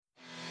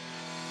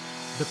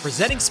The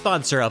presenting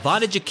sponsor of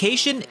On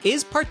Education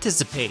is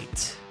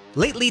Participate.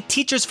 Lately,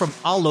 teachers from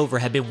all over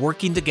have been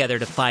working together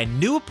to find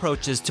new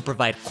approaches to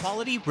provide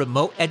quality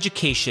remote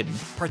education.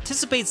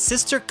 Participate's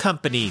sister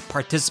company,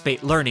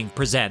 Participate Learning,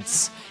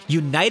 presents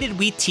United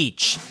We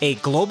Teach, a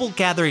global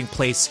gathering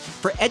place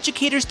for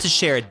educators to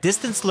share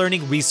distance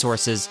learning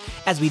resources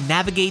as we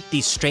navigate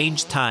these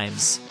strange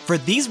times. For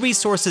these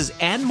resources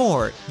and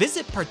more,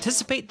 visit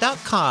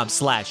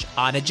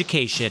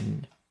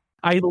participate.com/oneducation.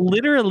 I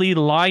literally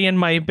lie in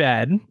my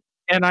bed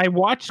and I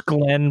watch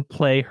Glenn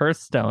play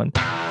Hearthstone.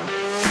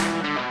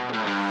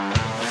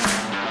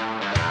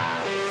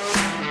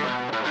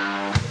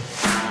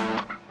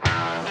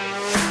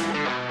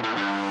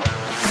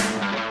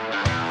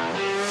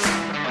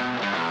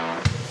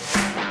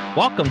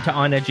 Welcome to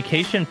On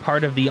Education,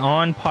 part of the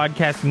On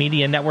Podcast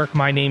Media Network.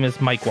 My name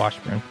is Mike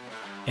Washburn.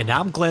 And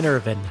I'm Glenn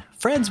Irvin.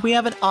 Friends, we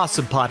have an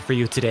awesome pod for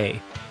you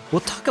today. We'll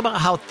talk about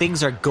how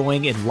things are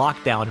going in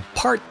lockdown,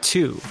 part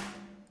 2.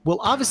 We'll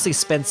obviously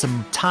spend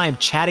some time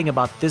chatting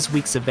about this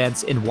week's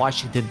events in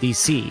Washington,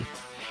 D.C.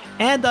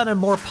 And on a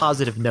more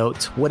positive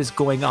note, what is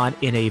going on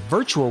in a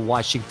virtual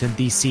Washington,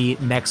 D.C.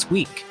 next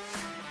week.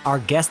 Our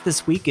guest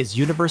this week is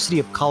University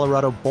of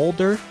Colorado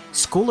Boulder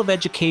School of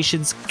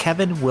Education's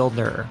Kevin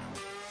Wilner.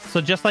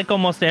 So just like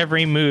almost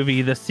every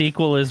movie, the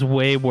sequel is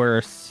way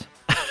worse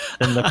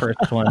than the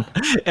first one.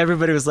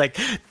 Everybody was like,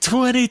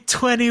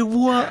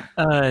 2021.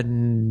 Yeah,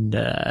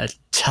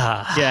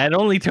 it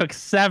only took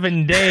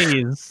 7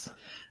 days.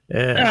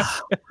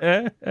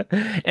 And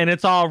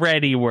it's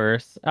already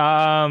worse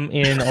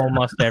in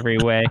almost every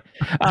way.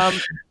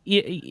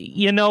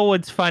 You know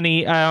what's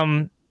funny?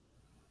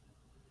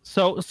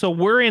 So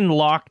we're in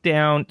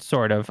lockdown,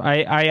 sort of.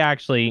 I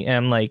actually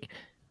am like,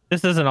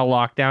 this isn't a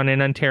lockdown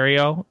in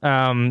Ontario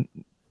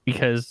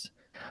because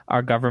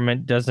our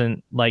government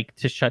doesn't like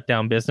to shut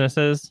down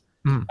businesses,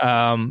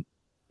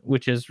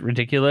 which is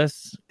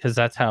ridiculous because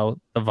that's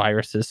how the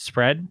virus is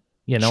spread.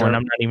 You know, Sure. And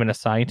I'm not even a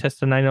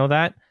scientist, and I know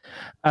that.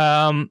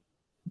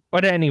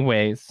 But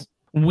anyways,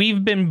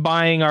 we've been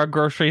buying our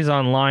groceries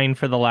online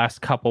for the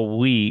last couple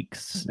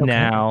weeks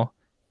now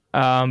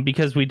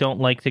because we don't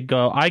like to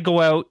go. I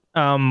go out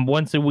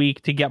once a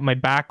week to get my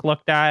back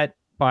looked at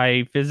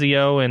by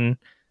physio and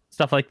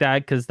stuff like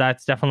that, because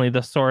that's definitely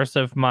the source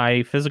of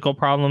my physical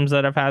problems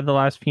that I've had the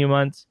last few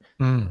months.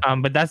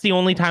 But that's the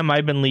only time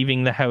I've been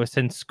leaving the house,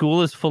 and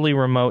school is fully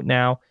remote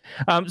now.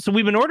 So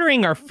we've been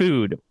ordering our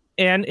food,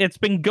 and it's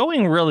been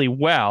going really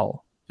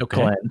well,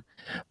 Glenn.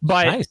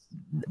 But Nice.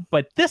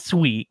 But this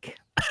week,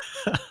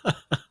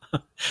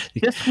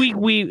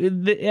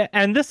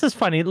 and this is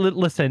funny.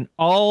 Listen,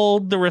 all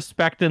the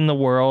respect in the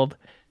world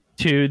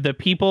to the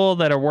people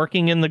that are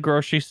working in the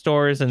grocery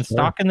stores and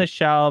stocking the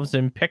shelves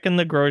and picking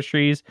the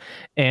groceries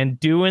and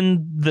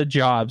doing the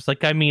jobs.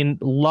 Like, I mean,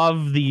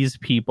 love these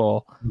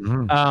people.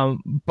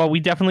 But we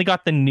definitely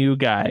got the new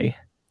guy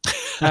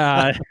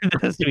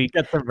this week.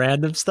 Got the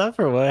random stuff,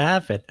 or what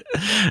happened?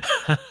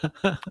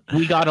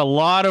 We got a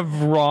lot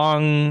of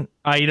wrong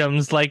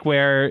items, like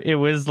where it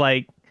was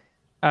like,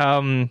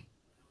 but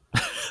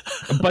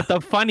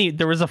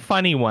there was a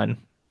funny one.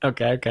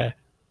 Okay.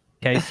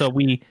 So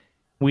we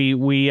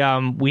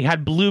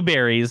had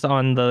blueberries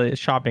on the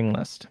shopping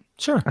list.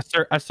 Sure.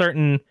 A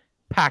certain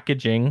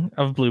packaging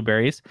of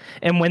blueberries,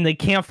 and when they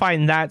can't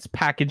find that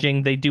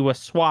packaging, they do a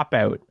swap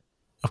out,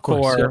 Of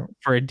course,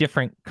 for a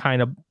different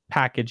kind of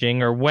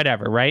packaging or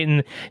whatever, right?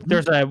 And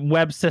there's a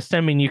web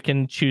system, and you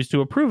can choose to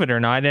approve it or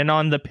not. And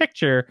on the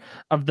picture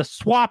of the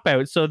swap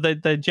out, so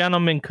the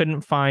gentleman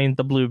couldn't find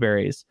the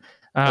blueberries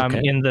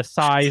in the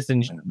size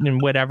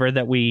and whatever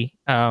that we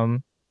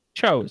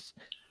chose.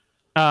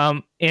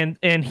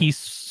 And he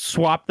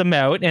swapped them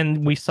out,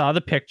 and we saw the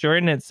picture,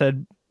 and it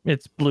said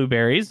it's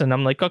blueberries, and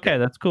I'm like, okay,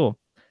 that's cool.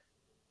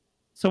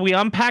 So we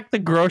unpacked the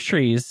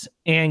groceries,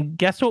 and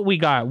guess what we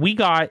got? We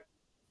got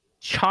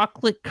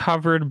chocolate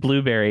covered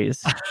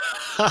blueberries,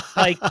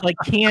 like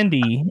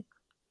candy.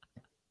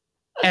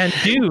 And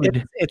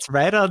dude, it's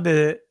right on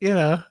the,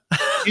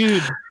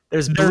 dude,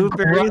 there's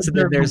blueberries and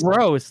then there's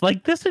gross.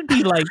 Like, this would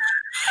be like,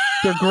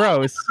 they're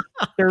gross.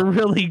 They're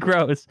really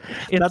gross.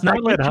 It's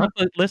not like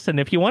chocolate. Listen,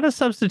 if you want to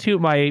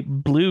substitute my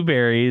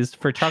blueberries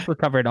for chocolate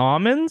covered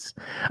almonds,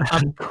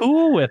 I'm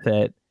cool with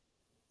it.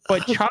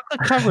 But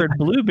chocolate covered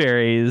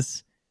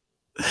blueberries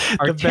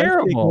are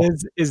terrible.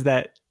 Is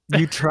that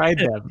you tried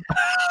them.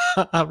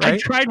 Right? I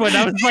tried one.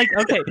 I was like,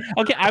 okay.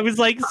 I was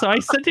like, so I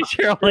said to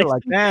Cheryl,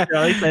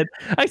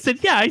 I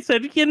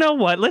said, you know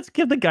what? Let's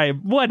give the guy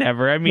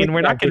whatever. I mean,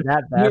 we're not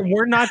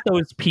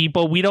those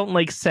people. We don't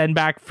like send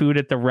back food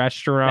at the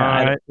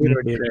restaurant. We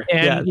don't either.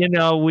 And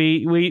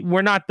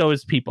we're not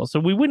those people. So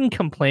we wouldn't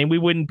complain. We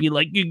wouldn't be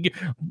like,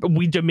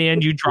 we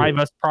demand you drive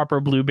us proper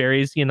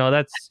blueberries.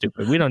 That's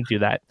stupid. We don't do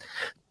that.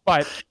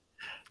 But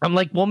I'm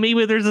like, well,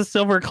 maybe there's a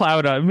silver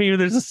cloud on. Maybe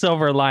there's a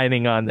silver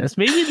lining on this.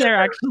 Maybe they're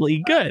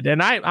actually good.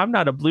 And I'm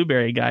not a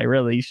blueberry guy,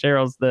 really.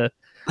 Cheryl's the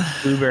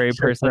blueberry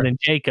person, and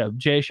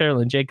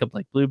Cheryl and Jacob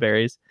like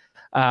blueberries.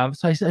 So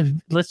I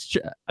said,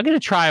 I'm gonna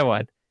try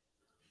one.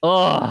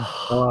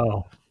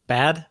 Oh,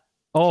 bad.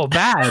 Oh,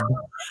 bad.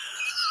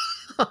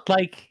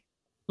 like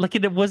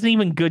it wasn't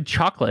even good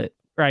chocolate,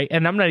 right?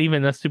 And I'm not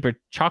even a super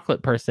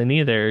chocolate person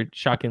either,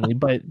 shockingly,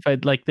 but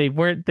like they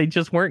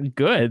just weren't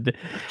good.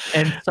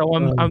 And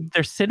so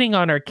they're sitting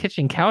on our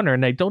kitchen counter,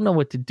 and I don't know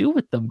what to do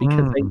with them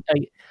because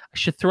I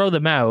should throw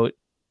them out.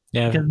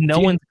 Yeah, because no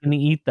one's going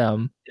to eat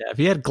them. Yeah, if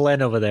you had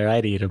Glenn over there,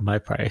 I'd eat them. I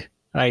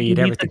eat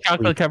everything. The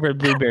chocolate covered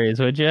blueberries,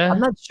 would you? I'm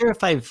not sure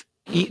if I've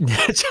eaten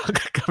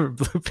chocolate covered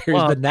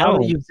blueberries, but now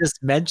that you've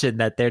just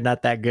mentioned that they're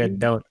not that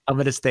good, I'm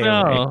going to stay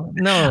away.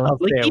 No, I'll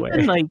stay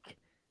away.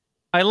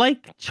 I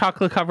like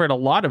chocolate covered a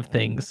lot of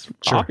things.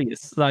 Sure.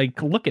 Obvious,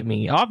 look at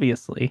me.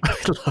 Obviously,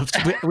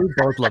 we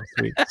both love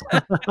sweets.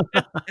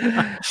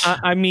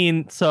 I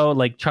mean, so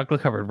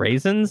chocolate covered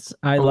raisins.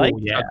 I like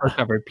chocolate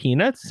covered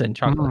peanuts and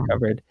chocolate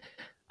covered.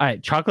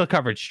 Chocolate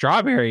covered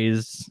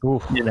strawberries.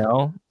 Ooh,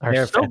 are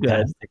they're so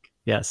fantastic. Good.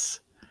 Yes,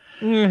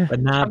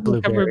 but not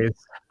blueberries.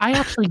 I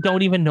actually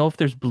don't even know if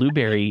there's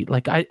blueberry.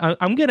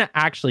 I'm gonna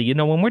actually,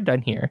 when we're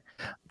done here,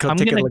 I'm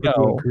gonna go. Look at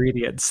the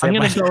ingredients. I'm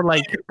gonna go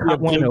cut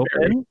one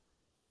open.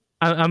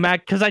 I'm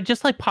because I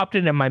just popped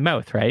it in my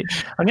mouth, right?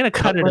 I'm gonna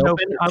cut it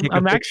open.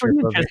 I'm actually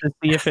interested to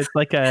see if it's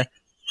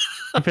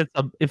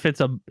if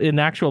it's an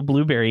actual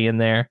blueberry in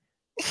there,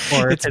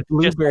 or it's if it's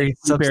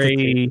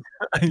blueberry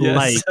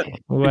yes,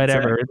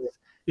 whatever. Exactly.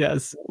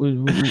 Yes,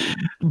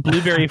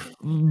 blueberry,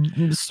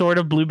 sort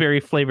of blueberry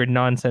flavored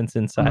nonsense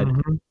inside.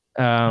 Mm-hmm.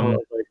 Oh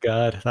my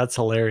god, that's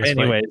hilarious.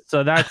 Anyway,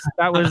 so that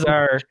was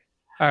our.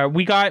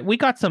 We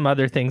got some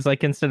other things,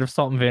 instead of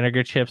salt and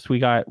vinegar chips, we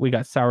got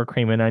sour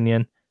cream and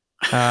onion.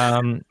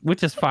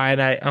 Which is fine.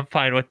 I'm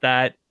fine with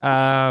that.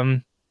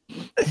 But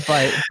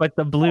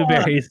the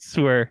blueberries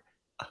were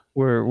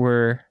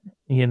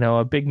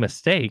a big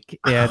mistake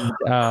and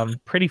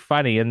pretty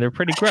funny, and they're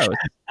pretty gross.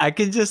 I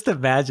can just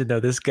imagine though,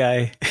 this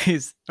guy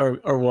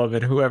or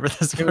woman, whoever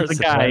this person was.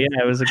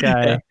 It was a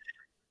guy.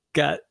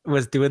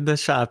 Was doing the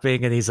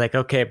shopping, and he's like,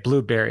 okay,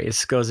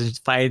 blueberries. Goes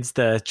and tries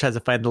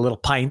to find the little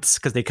pints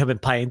because they come in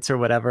pints or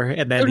whatever,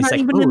 and then he's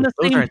like,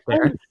 those aren't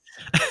there.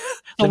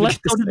 So let's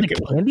go to the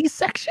candy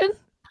section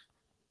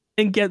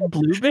and get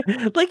blueberry.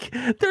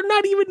 They're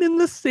not even in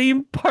the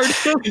same part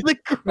of the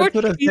grocery That's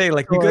what I'm saying.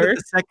 You go to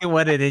the second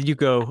one and then you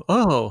go,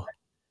 oh,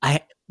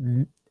 I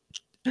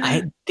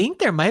think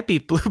there might be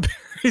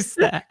blueberries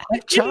that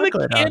have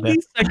chocolate on them.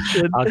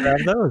 Section. I'll grab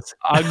those.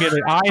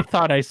 I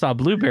thought I saw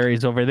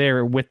blueberries over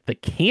there with the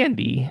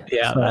candy.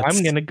 Yeah, so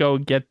I'm gonna go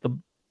get the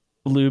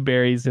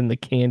blueberries in the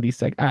candy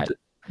section.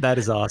 That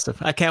is awesome.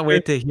 I can't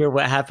wait to hear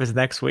what happens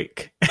next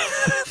week.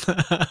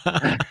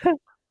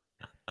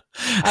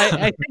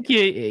 I think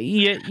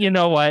you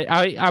know what,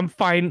 I'm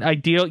fine.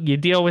 You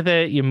deal with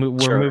it.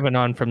 We're moving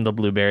on from the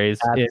blueberries.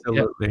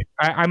 Absolutely.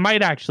 I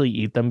might actually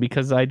eat them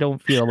because I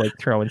don't feel like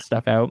throwing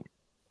stuff out.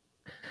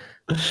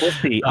 We'll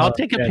see. I'll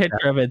take a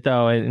picture of it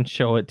though and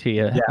show it to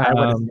you. Yeah, I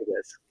want to see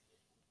this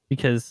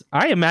because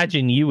I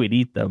imagine you would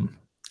eat them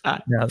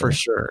for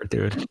sure,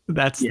 dude.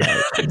 That's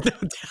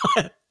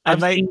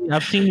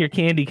I've seen your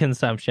candy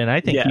consumption.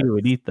 I think you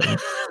would eat them.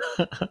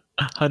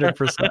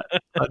 100%.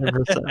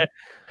 100%.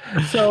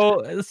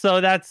 So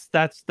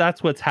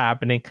that's what's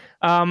happening.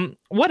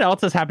 What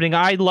else is happening?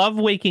 I love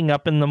waking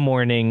up in the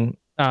morning.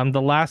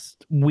 The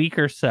last week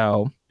or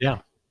so. Yeah.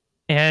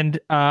 And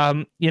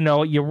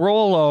you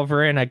roll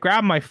over, and I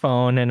grab my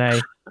phone, and I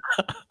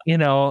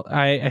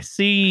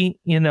see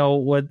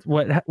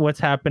what's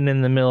happened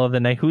in the middle of the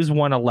night. Who's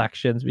won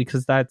elections,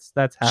 because that's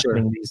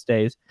happening these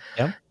days.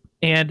 Yeah.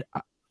 And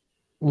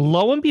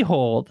lo and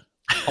behold,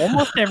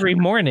 almost every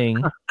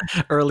morning,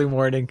 early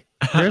morning,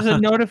 there's a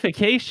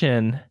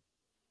notification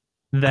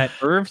that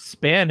Irv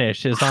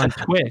Spanish is on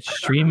Twitch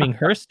streaming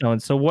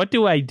Hearthstone. So what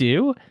do?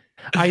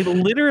 I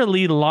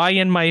literally lie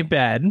in my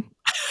bed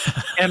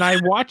and I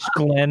watch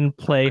Glenn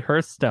play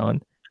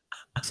Hearthstone.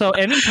 So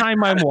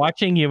anytime I'm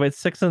watching you at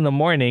 6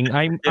 a.m,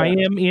 I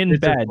am in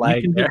bed.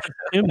 You can just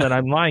assume that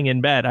I'm lying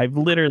in bed. I've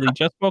literally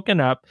just woken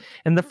up,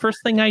 and the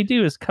first thing I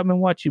do is come and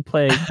watch you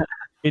play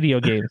video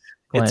games.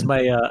 Glenn. It's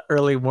my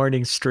early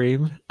morning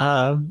stream,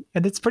 and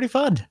it's pretty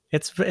fun.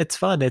 It's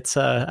fun. It's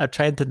I'm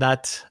trying to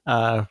not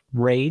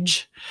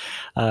rage,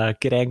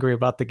 get angry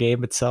about the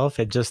game itself,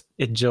 and just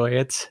enjoy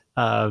it.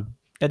 And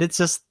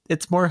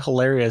it's more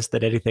hilarious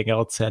than anything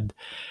else. And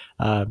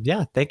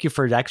thank you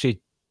for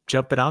actually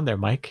jumping on there,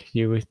 Mike.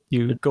 You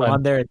go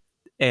on there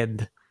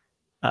and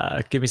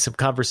give me some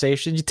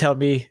conversation. You tell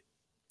me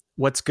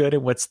what's good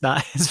and what's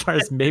not, as far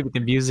as maybe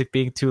the music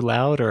being too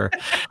loud or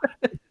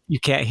you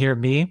can't hear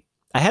me.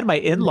 I had my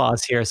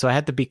in-laws here, so I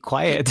had to be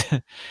quiet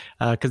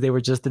because they were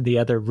just in the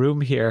other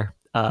room here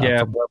from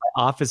where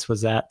my office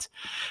was at.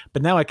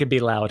 But now I can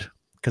be loud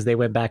because they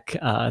went back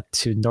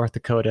to North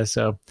Dakota.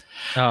 So,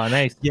 oh,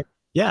 nice.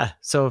 Yeah.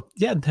 So,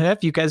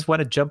 if you guys want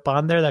to jump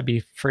on there, that'd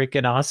be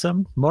freaking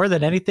awesome. More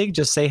than anything,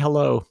 just say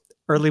hello.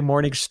 Early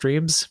morning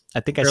streams.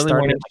 I think I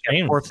started at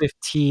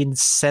 4:15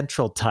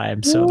 Central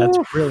Time, so that's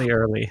really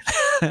early.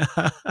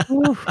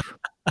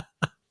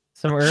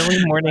 Some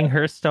early morning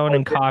Hearthstone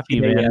and coffee,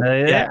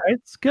 man. Yeah,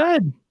 it's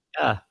good.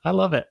 Yeah, I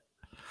love it.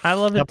 I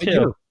love it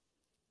too.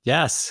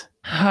 Yes.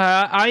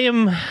 I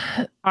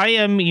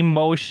am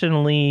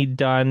emotionally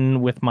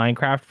done with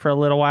Minecraft for a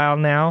little while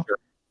now.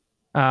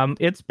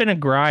 It's been a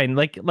grind.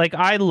 Like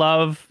I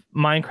love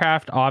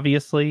Minecraft,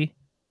 obviously.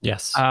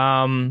 Yes.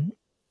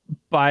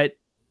 But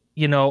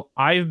you know,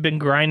 I've been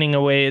grinding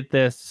away at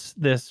this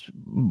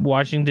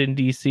Washington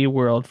D.C.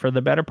 world for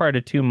the better part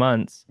of 2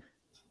 months,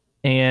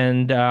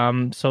 and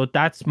so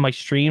that's my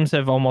streams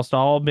have almost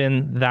all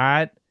been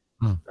that.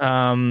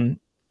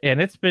 And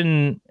it's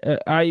been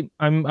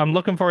I'm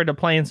looking forward to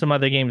playing some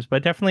other games,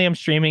 but definitely I'm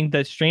streaming.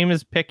 The stream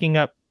is picking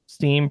up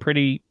steam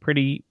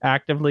pretty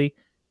actively.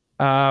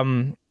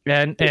 And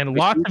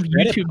lots of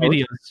YouTube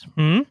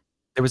videos.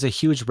 There was a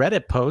huge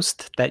Reddit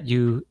post that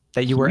you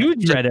were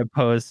huge Reddit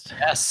post.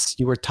 Yes,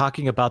 you were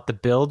talking about the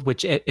build,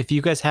 which if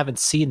you guys haven't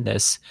seen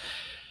this,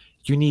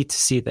 you need to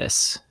see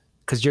this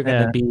because you're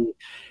going to be,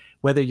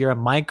 whether you're a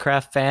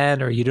Minecraft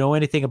fan or you know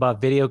anything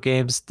about video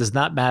games, does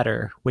not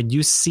matter. When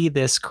you see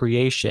this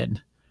creation,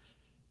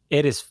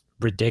 it is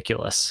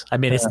ridiculous. I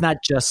mean, it's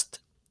not just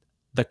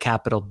the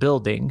Capitol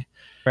building,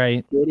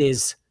 right? It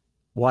is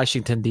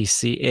Washington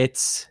D.C.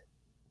 It's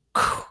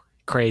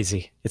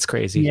crazy. It's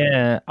crazy.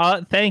 Yeah.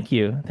 Thank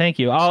you.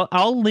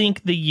 I'll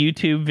link the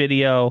YouTube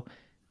video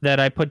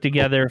that I put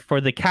together for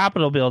the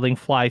Capitol building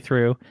fly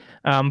through.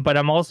 But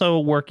I'm also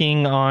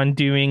working on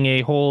doing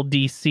a whole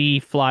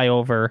DC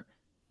flyover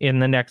in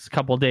the next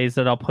couple days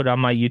that I'll put on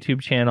my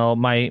YouTube channel,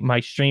 my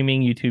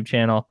streaming YouTube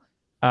channel.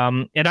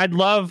 And I'd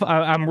love,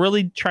 I'm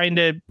really trying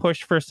to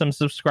push for some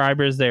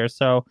subscribers there.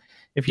 So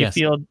if you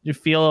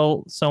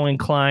feel so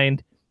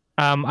inclined,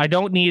 I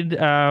don't need,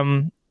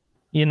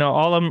 you know,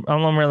 all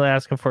I'm really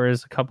asking for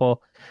is a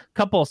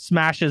couple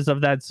smashes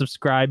of that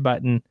subscribe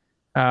button.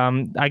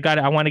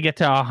 I want to get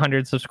to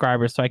 100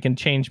 subscribers so I can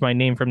change my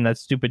name from that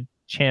stupid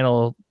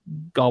channel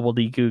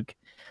gobbledygook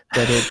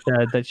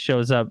that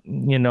shows up,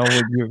 you know,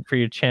 for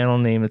your channel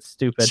name. It's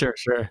stupid.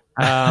 Sure.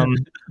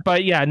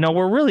 But yeah, no,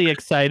 we're really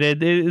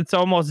excited. It's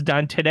almost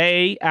done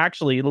today.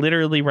 Actually,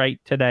 literally right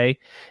today,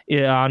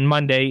 on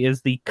Monday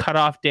is the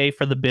cutoff day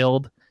for the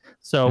build.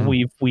 So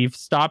we've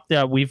stopped.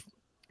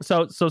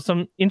 So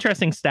some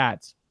interesting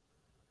stats.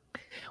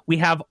 We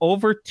have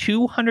over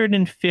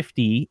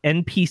 250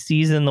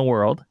 NPCs in the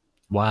world.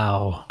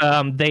 Wow.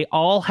 They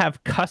all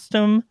have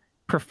custom,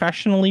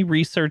 professionally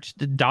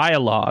researched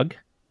dialogue.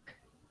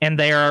 And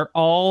they are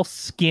all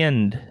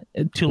skinned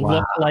to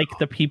look like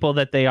the people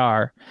that they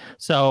are.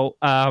 So,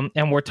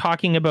 and we're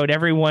talking about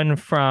everyone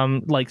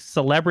from like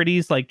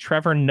celebrities like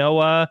Trevor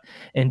Noah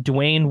and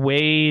Dwayne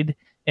Wade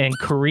and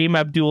Kareem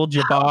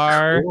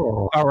Abdul-Jabbar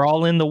are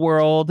all in the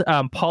world.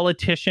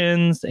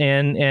 Politicians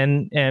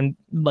and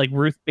like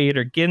Ruth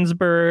Bader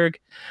Ginsburg,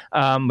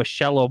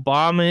 Michelle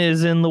Obama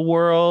is in the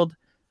world.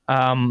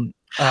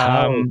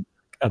 Amazing.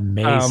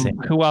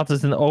 Who else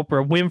is in the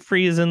Oprah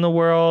Winfrey is in the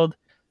world.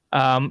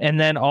 And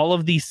then all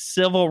of these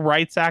civil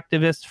rights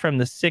activists from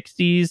the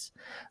 60s,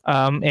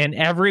 and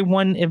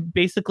everyone,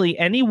 basically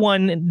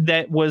anyone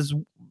that was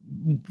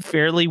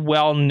fairly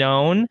well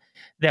known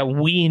that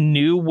we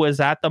knew was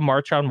at the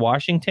March on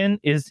Washington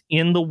is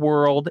in the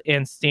world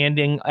and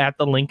standing at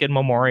the Lincoln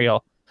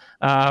Memorial.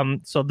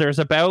 So there's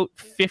about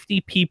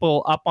 50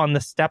 people up on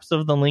the steps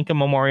of the Lincoln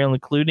Memorial,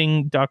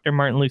 including Dr.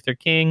 Martin Luther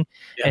King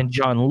and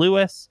John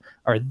Lewis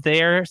are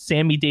there,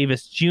 Sammy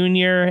Davis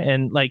Jr.,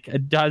 and like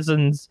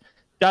dozens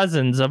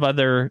of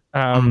other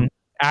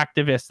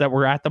activists that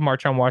were at the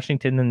March on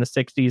Washington in the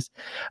 60s.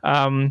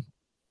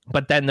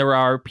 But then there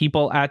are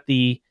people at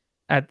the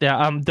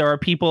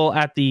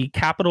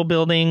Capitol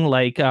building,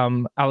 like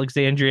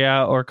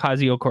Alexandria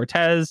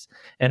Ocasio-Cortez,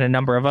 and a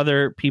number of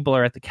other people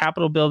are at the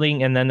Capitol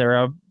building. And then there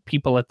are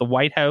people at the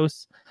White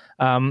House.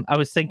 I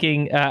was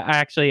thinking,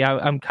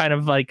 I'm kind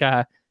of like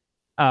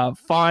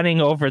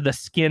fawning over the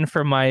skin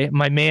for my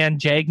man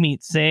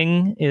Jagmeet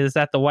Singh is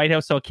at the White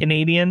House. So a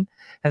Canadian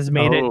has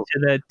made it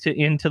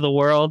into the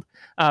world.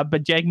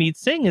 But Jagmeet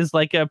Singh is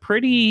like a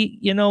pretty,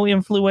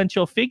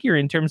 influential figure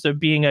in terms of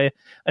being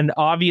an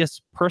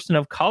obvious person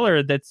of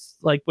color that's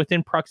like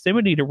within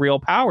proximity to real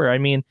power. I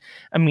mean,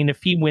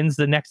 if he wins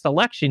the next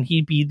election,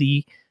 he'd be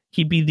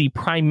the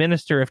Prime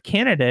Minister of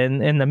Canada,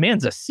 and the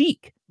man's a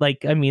Sikh.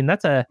 Like, I mean,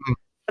 that's a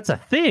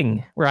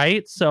thing,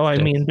 right? So I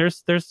mean,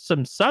 there's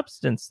some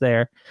substance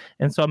there,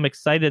 and so I'm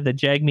excited that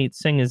Jagmeet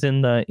Singh is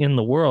in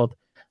the world.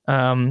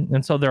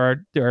 And so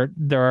there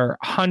are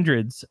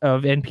hundreds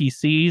of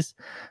NPCs.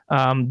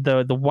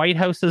 The White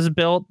House is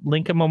built,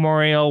 Lincoln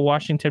Memorial,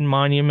 Washington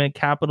Monument,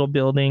 Capitol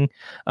Building,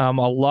 a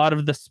lot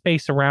of the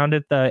space around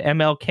it, the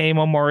MLK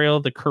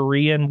Memorial, the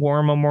Korean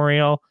War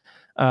Memorial,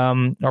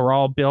 are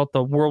all built.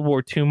 The World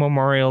War II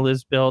Memorial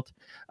is built.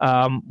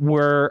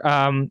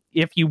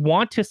 If you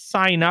want to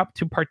sign up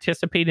to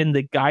participate in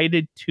the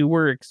guided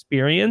tour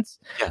experience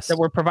that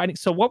we're providing.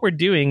 So what we're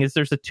doing is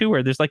there's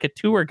like a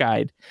tour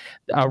guide.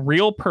 A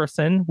real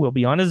person will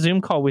be on a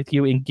Zoom call with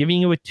you and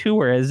giving you a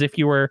tour as if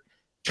you were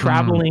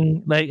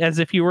traveling, like as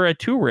if you were a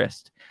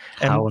tourist.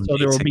 And so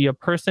there will be a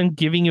person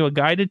giving you a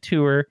guided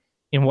tour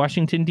in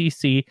Washington,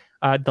 D.C.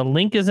 The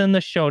link is in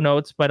the show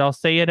notes, but I'll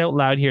say it out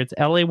loud here. It's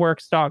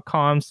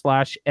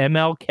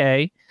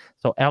laworks.com/MLK.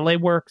 So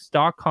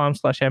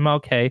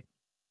laworks.com/MLK.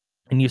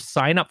 And you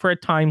sign up for a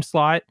time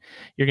slot.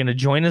 You're going to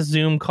join a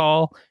Zoom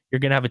call. You're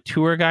going to have a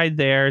tour guide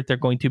there. They're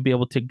going to be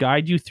able to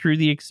guide you through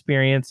the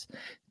experience,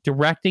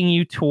 directing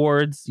you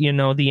towards, the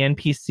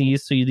NPCs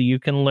so that you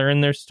can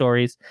learn their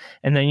stories.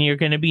 And then you're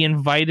going to be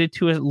invited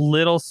to a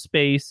little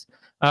space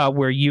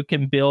where you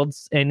can build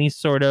any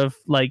sort of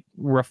like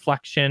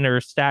reflection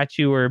or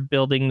statue or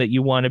building that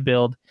you want to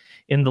build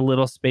in the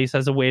little space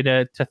as a way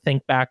to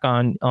think back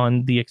on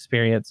the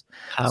experience.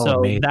 So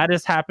amazing. That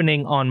is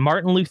happening on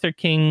Martin Luther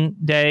King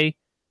Day.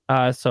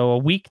 So a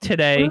week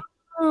today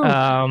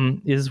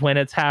is when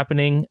it's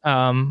happening.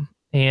 And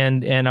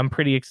I'm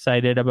pretty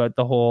excited about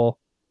the whole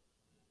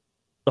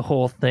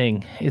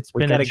thing. It's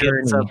been a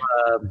journey. Get some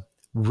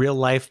real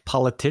life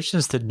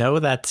politicians to know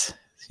that,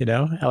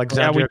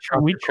 Alexandria. Yeah,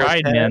 we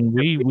tried, man.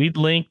 We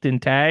linked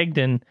and tagged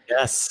and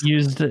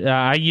used.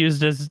 I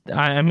used as.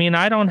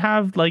 I don't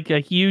have like a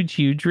huge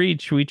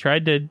reach. We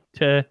tried to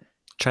get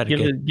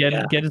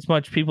as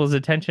much people's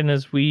attention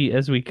as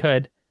we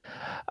could.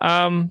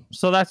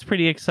 So that's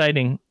pretty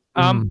exciting.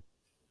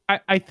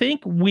 I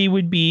think we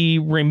would be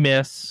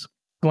remiss,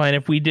 Glenn,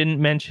 if we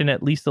didn't mention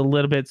at least a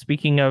little bit.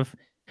 Speaking of,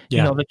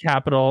 the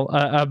Capitol,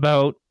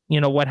 about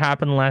what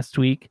happened last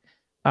week.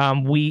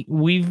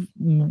 We've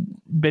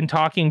been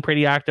talking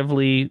pretty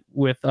actively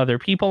with other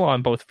people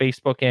on both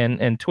Facebook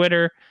and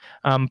Twitter,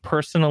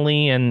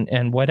 personally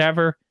and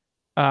whatever.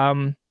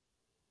 But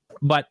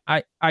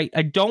I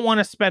don't want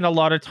to spend a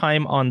lot of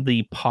time on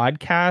the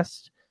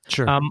podcast.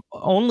 Sure.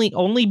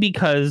 Only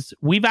because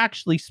we've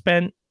actually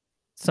spent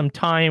some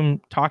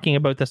time talking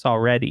about this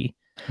already.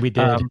 We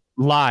did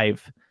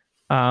live.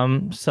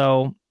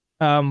 So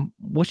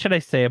what should I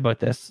say about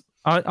this?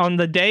 On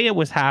the day it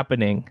was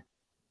happening,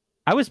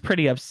 I was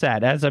pretty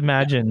upset, as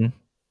imagine,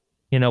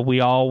 we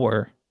all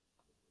were.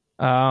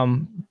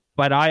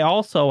 But I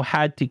also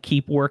had to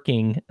keep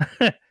working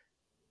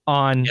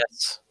on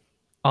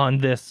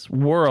this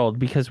world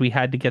because we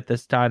had to get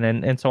this done.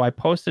 And so I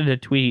posted a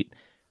tweet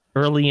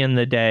early in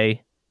the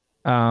day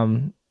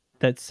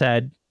that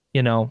said,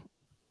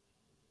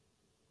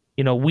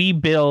 we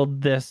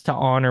build this to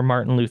honor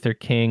Martin Luther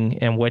King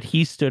and what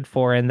he stood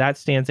for. And that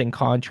stands in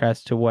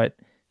contrast to what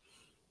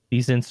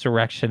these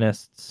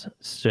insurrectionists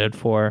stood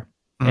for.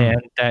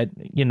 And that,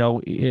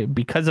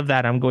 because of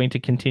that, I'm going to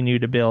continue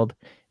to build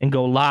and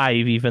go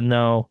live, even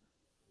though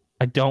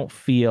I don't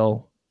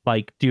feel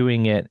like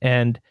doing it.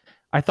 And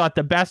I thought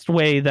the best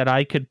way that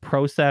I could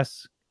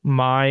process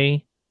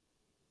my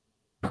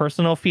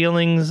personal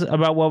feelings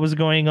about what was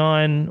going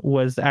on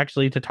was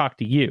actually to talk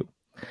to you.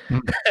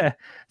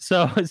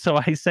 So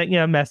I sent you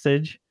a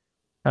message,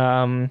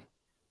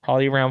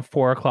 probably around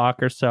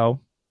 4:00 or so,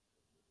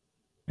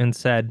 and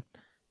said,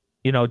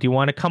 do you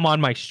want to come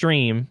on my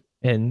stream?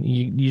 And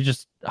you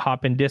just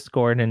hop in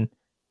Discord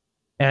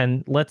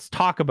and let's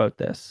talk about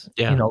this,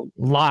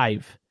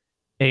 live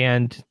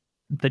and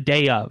the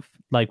day of,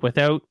 like,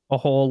 without a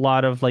whole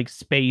lot of like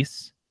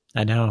space.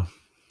 I know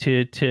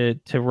to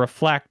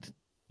reflect.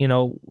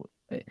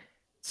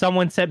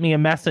 Someone sent me a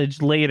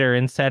message later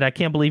and said, I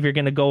can't believe you're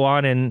going to go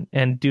on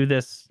and do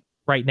this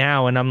right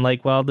now. And I'm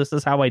like, well, this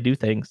is how I do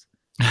things.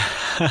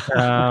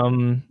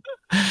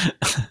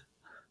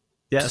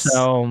 Yes.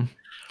 So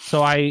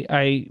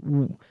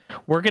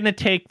we're going to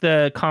take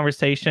the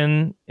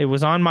conversation. It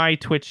was on my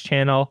Twitch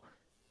channel.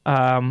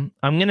 I'm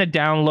going to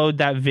download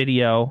that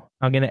video.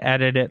 I'm going to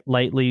edit it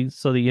lightly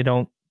so that you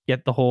don't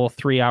get the whole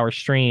 3-hour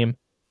stream.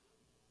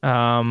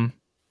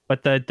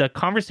 But the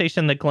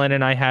conversation that Glenn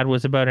and I had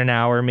was about an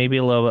hour, maybe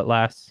a little bit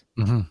less.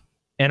 Mm-hmm.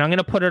 And I'm going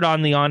to put it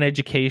on the On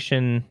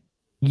Education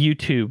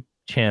YouTube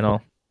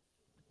channel.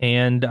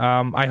 And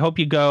I hope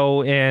you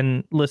go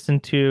and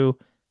listen to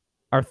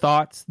our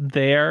thoughts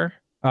there.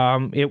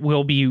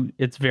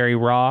 It's very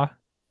raw.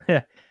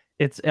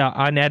 It's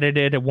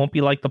unedited. It won't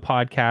be like the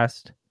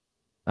podcast.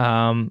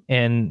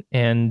 And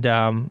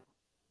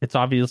it's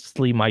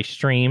obviously my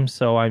stream.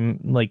 So I'm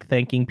like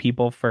thanking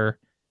people for,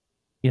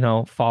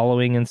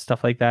 following and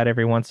stuff like that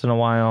every once in a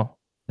while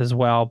as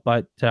well.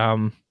 But,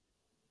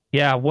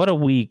 what a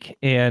week.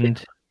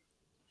 And,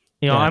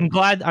 I'm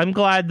glad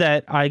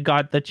that I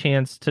got the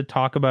chance to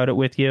talk about it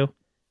with you.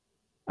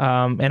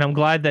 And I'm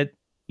glad that,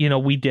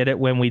 we did it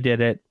when we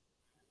did it.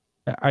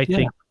 I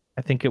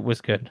think it was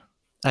good.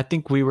 I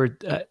think we were,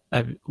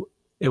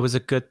 it was a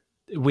good,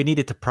 we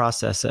needed to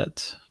process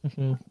it.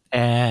 Mm-hmm.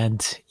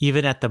 And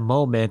even at the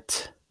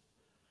moment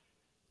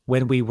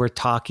when we were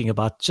talking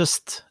about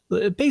just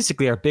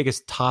basically our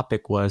biggest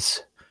topic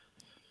was,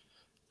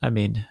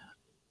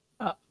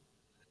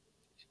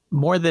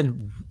 more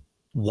than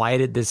why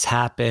did this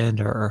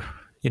happen or,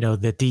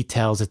 the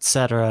details,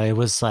 etc. It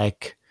was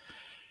like,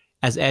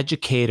 as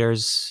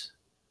educators,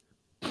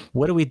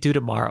 what do we do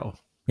tomorrow?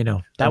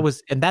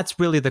 That's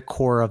really the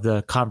core of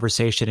the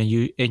conversation,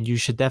 and you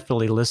should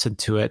definitely listen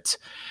to it,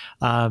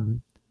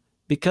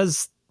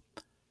 because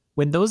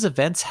when those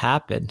events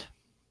happen,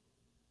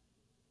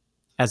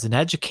 as an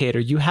educator,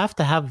 you have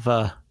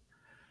to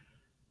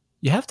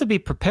be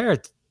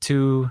prepared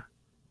to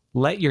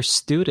let your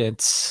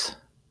students,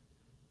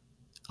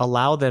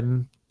 allow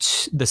them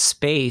the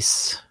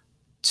space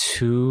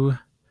to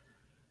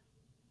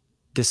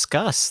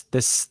discuss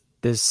this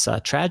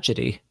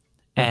tragedy,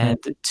 and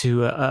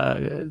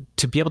to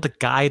be able to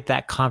guide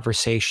that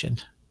conversation,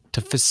 to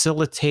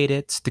facilitate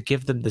it, to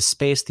give them the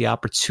space, the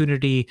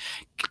opportunity,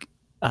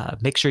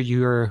 make sure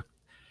you're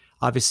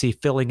obviously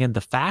filling in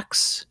the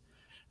facts.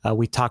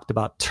 We talked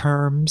about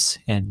terms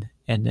and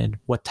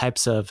what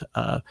types of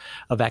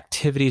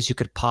activities you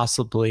could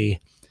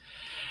possibly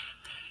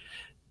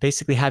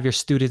basically have your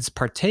students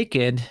partake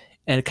in,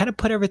 and kind of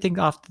put everything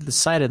off to the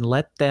side and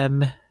let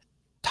them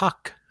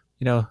talk,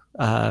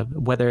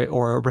 whether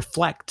or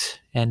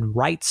reflect and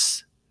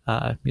writes,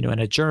 in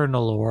a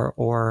journal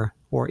or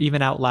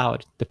even out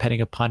loud, depending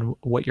upon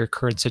what your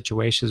current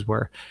situations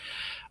were.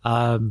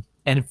 And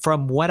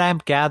from what I'm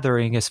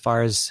gathering, as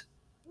far as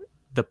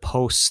the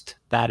post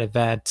that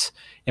event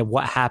and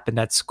what happened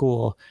at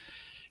school,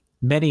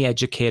 many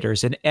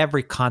educators in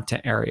every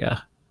content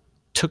area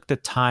took the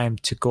time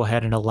to go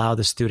ahead and allow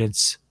the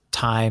students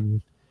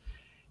time,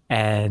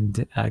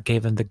 and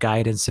gave them the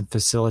guidance and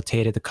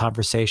facilitated the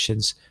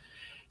conversations,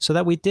 so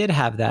that we did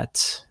have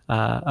that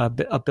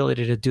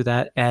ability to do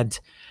that. And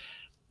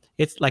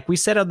it's like we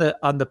said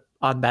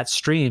on that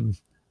stream,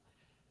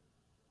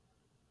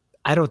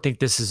 I don't think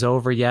this is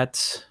over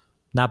yet,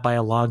 not by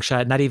a long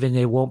shot. Not even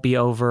it won't be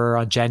over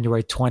on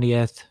January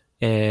 20th.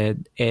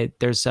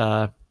 There's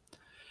a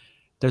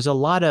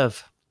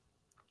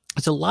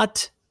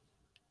lot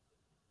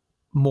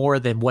more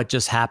than what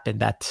just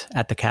happened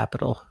at the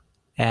Capitol.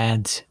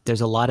 And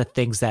there's a lot of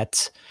things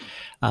that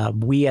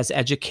we as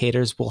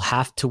educators will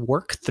have to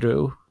work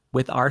through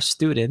with our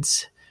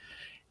students,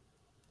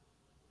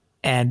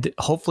 and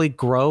hopefully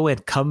grow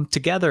and come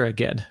together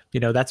again.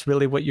 That's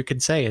really what you can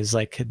say, is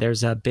like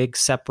there's a big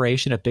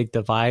separation, a big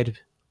divide.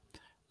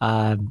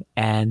 And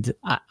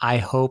I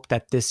hope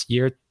that this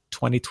year,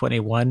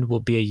 2021, will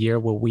be a year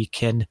where we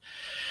can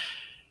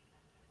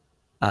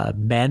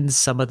mend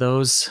some of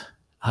those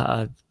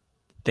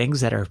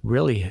things that are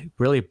really,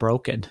 really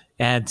broken.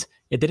 And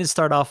it didn't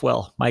start off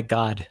well. My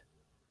God.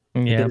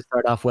 It didn't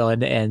start off well.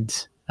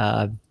 And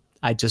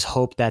I just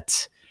hope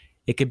that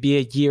it could be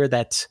a year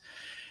that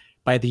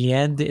by the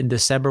end in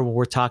December, when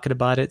we're talking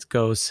about it,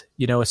 goes,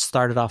 it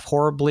started off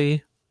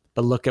horribly,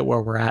 but look at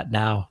where we're at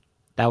now.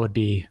 That'd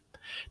be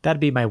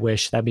my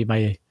wish. That'd be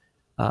my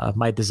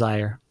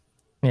desire.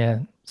 Yeah,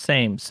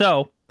 same.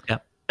 So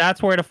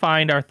that's where to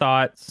find our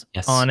thoughts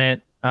on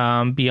it,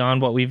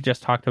 beyond what we've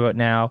just talked about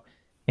now.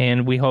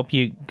 And we hope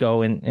you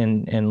go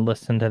and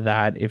listen to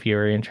that if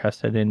you're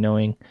interested in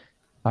knowing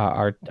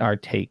our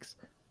takes.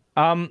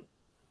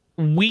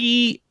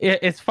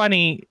 It's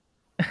funny.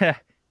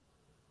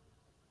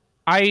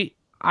 I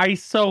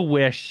so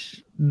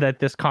wish that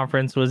this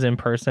conference was in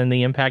person.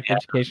 The Impact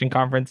Education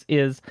Conference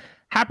is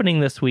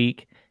happening this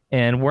week,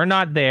 and we're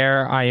not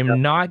there. I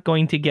am not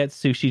going to get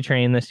Sushi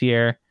Train this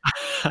year.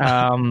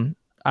 I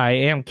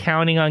am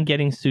counting on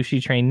getting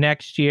Sushi Train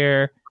next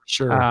year.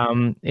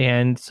 Sure.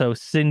 And so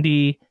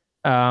Cindy,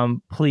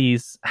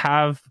 please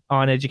have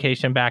On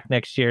Education back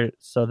next year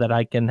so that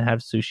I can have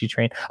Sushi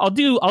Train. I'll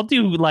do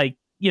like,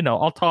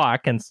 I'll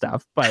talk and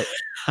stuff, but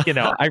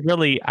I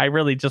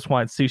really just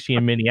want sushi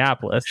in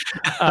Minneapolis.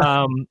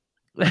 No,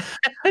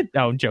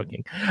 I'm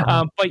joking.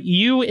 But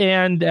you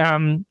and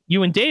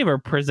Dave are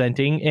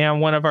presenting,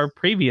 and one of our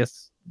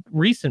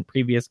recent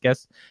previous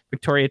guests,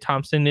 Victoria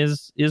Thompson,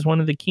 is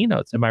one of the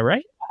keynotes. Am I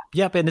right?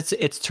 Yep, and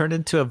it's turned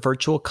into a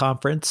virtual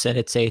conference, and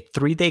it's a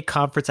 3-day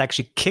conference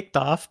actually kicked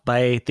off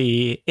by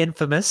the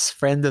infamous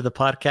friend of the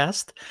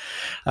podcast,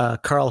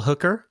 Carl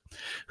Hooker,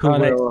 who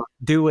will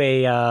do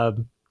a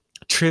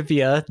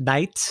trivia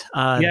night.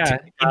 He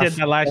did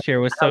that last year.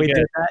 It was so good. We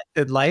did that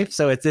in life.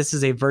 So this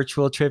is a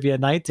virtual trivia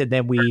night, and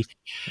then we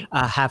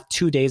have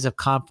 2 days of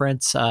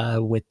conference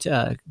with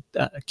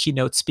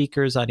keynote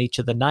speakers on each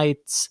of the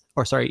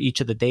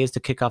days to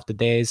kick off the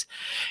days.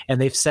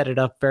 And they've set it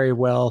up very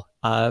well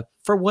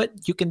for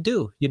what you can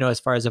do, as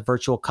far as a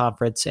virtual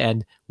conference.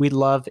 And we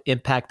love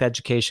Impact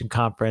Education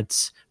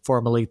Conference,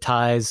 formerly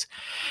TIES.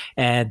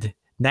 And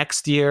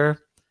next year,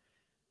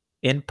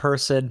 in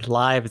person,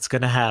 live, it's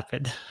going to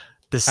happen.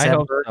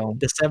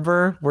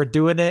 December, we're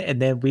doing it, and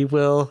then we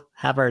will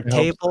have our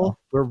table. So.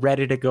 We're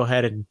ready to go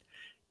ahead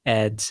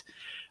and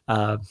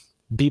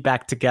be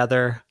back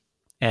together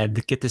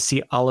and get to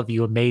see all of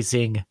you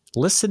amazing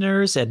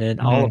listeners, and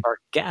then all of our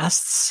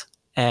guests,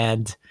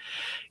 and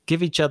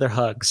give each other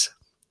hugs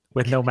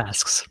with no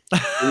masks.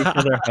 Give each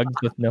other hugs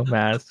with no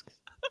masks.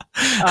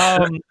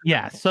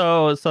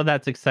 So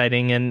that's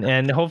exciting,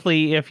 and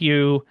hopefully if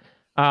you'd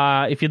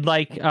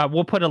like,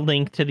 we'll put a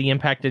link to the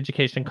Impact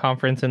Education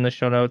Conference in the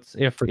show notes.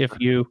 If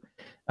you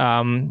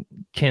can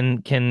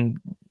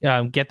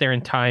get there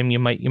in time, you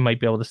might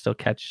be able to still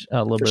catch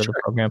a little bit of the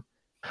program.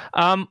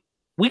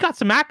 We got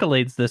some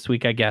accolades this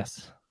week, I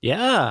guess.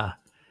 Yeah,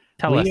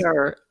 tell us.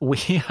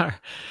 We are.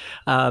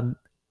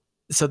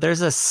 So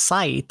there's a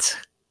site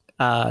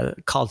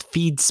called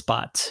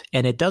FeedSpot,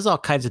 and it does all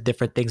kinds of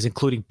different things,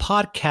 including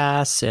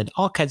podcasts and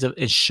all kinds of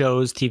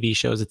shows, TV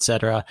shows,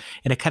 etc.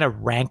 And it kind of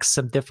ranks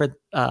some different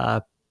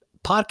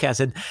podcasts.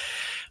 And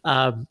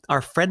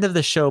our friend of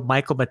the show,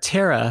 Michael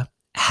Matera,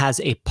 has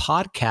a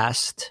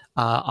podcast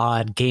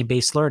on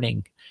game-based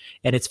learning,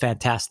 and it's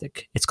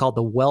fantastic. It's called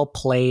the Well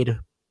Played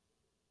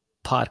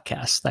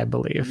Podcast, I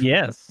believe.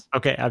 Yes.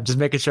 Okay, I'm just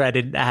making sure I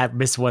didn't have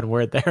missed one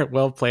word there.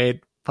 Well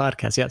Played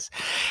Podcast, yes.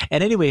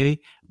 And anyway,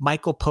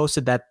 Michael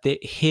posted that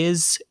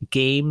his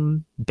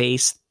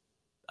game-based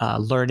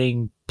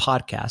learning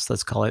podcast,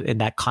 let's call it, in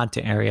that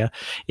content area,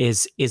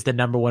 is the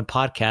number one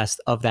podcast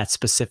of that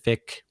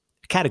specific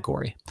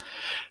category.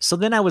 So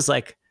then I was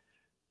like,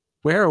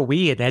 where are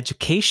we in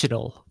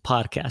educational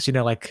podcasts? You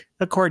know, like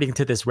according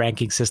to this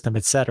ranking system,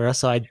 etc.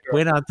 So I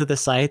went onto the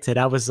site and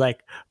I was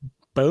like,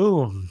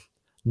 boom.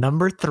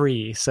 Number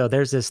 3. So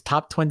there's this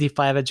top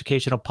 25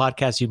 educational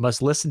podcasts you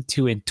must listen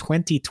to in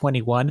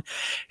 2021.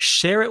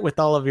 Share it with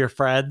all of your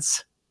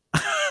friends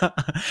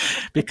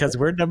because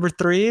we're number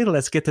 3.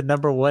 Let's get to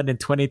number 1 in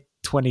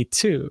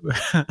 2022.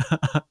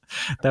 That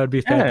would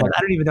be fantastic. I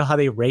don't even know how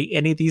they rate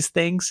any of these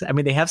things. I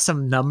mean, they have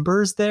some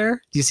numbers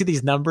there. Do you see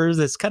these numbers?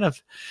 It's kind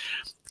of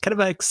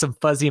like some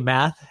fuzzy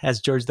math, as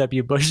George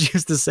W. Bush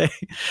used to say.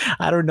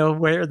 I don't know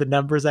where the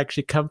numbers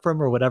actually come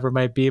from or whatever it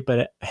might be,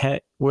 but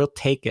we'll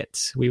take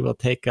it. We will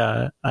take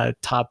a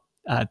top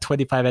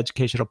 25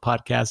 educational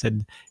podcasts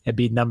and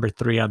be number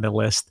 3 on the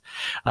list.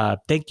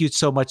 Thank you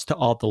so much to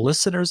all the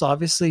listeners.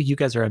 Obviously, you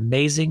guys are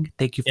amazing.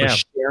 Thank you for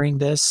sharing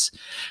this.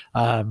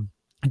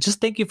 And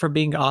just thank you for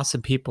being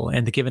awesome people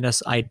and giving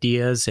us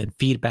ideas and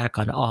feedback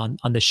on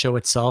the show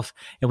itself.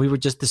 And we were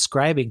just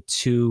describing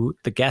to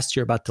the guest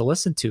you're about to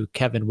listen to,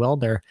 Kevin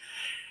Wellner,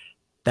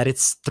 that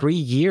it's 3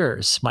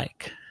 years,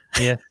 Mike.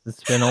 Yes,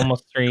 it's been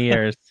almost 3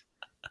 years.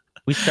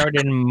 We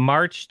started in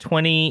March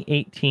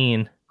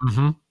 2018.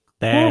 Mm-hmm.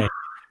 Dang.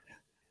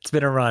 It's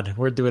been a run.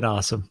 We're doing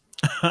awesome.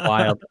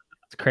 Wild.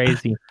 It's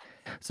crazy.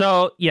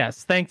 So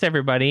yes, thanks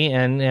everybody,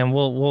 and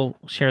we'll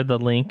share the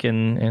link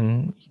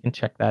and you can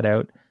check that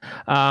out.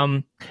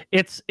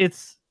 It's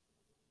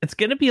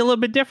going to be a little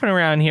bit different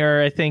around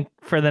here, I think,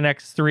 for the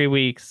next 3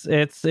 weeks.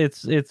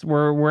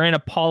 We're in a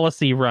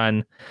policy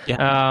run,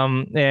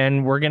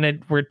 and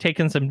we're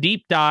taking some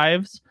deep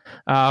dives.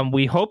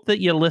 We hope that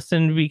you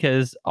listen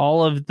because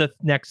all of the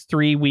next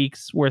 3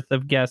 weeks worth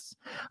of guests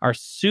are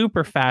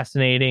super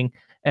fascinating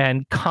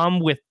and come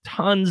with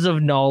tons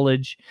of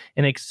knowledge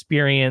and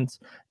experience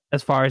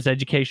as far as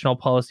educational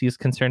policy is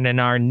concerned. And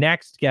our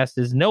next guest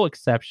is no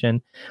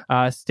exception.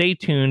 Stay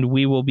tuned.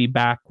 We will be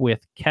back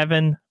with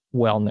Kevin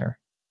Wellner.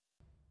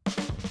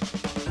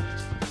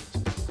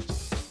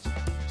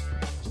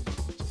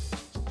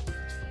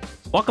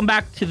 Welcome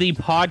back to the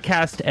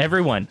podcast,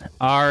 everyone.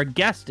 Our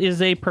guest is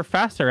a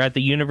professor at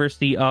the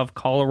University of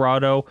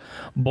Colorado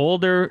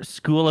Boulder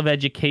School of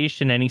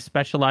Education, and he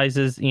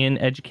specializes in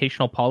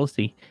educational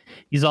policy.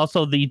 He's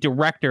also the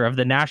director of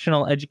the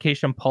National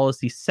Education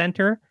Policy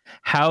Center,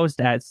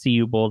 housed at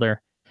CU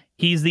Boulder.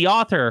 He's the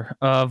author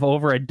of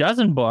over a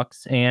dozen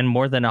books and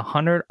more than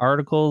 100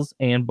 articles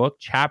and book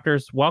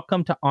chapters.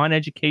 Welcome to On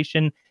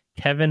Education,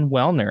 Kevin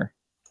Wellner.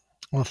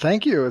 Well,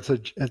 thank you.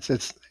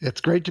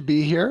 It's great to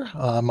be here,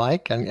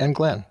 Mike and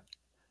Glenn.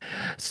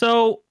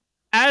 So,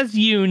 as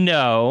you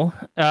know,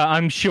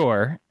 I'm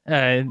sure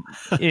everyone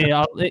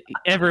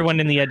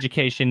in the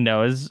education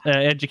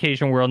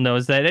world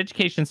knows that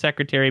Education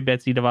Secretary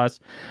Betsy DeVos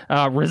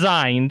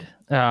resigned.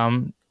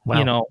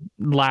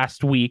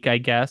 Last week, I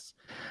guess.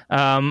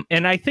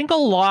 And I think a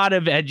lot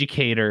of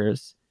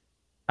educators,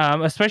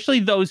 especially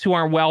those who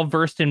aren't well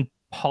versed in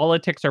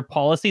politics or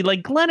policy,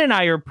 like Glenn and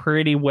I are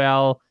pretty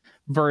well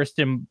versed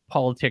in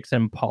politics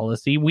and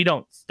policy. We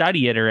don't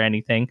study it or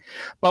anything,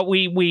 but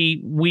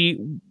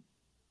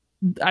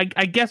I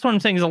guess what I'm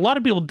saying is a lot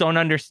of people don't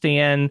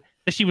understand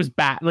that she was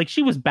bad. Like,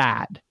 she was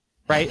bad,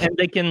 right? And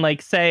they can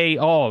like say,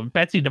 oh,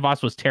 Betsy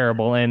DeVos was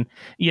terrible, and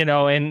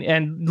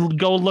and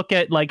go look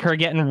at like her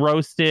getting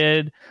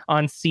roasted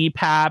on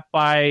CPAP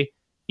by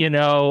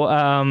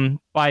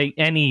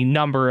any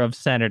number of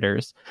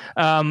senators.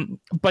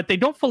 But they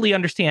don't fully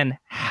understand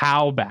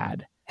how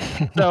bad.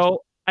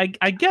 So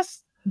I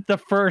guess the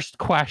first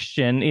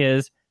question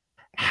is,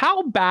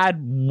 how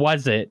bad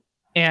was it?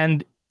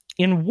 And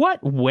in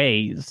what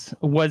ways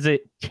was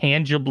it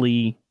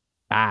tangibly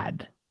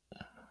bad?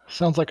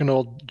 Sounds like an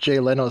old Jay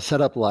Leno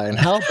setup line.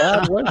 How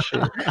bad was she?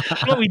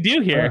 That's what we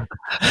do here.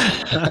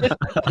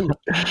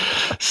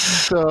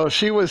 So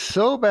she was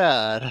so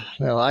bad.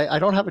 No, I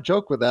don't have a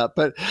joke with that,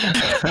 but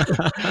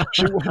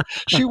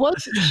she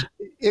was.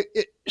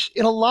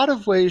 In a lot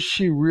of ways,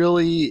 she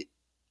really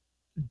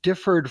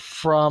differed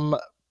from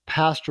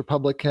past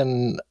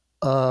Republican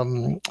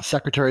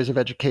secretaries of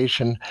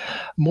education,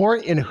 more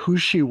in who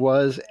she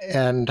was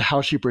and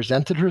how she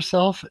presented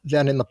herself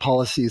than in the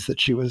policies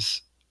that she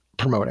was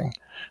promoting.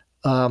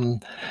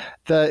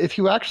 If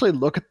you actually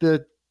look at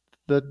the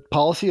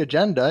policy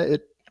agenda,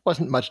 it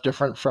wasn't much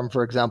different from,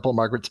 for example,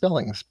 Margaret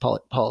Spelling's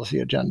policy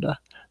agenda.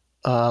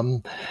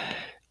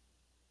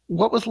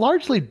 what was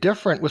largely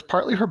different was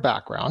partly her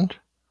background,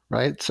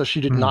 right? So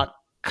she did not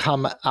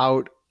come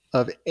out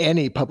of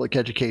any public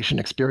education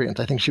experience.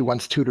 I think she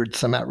once tutored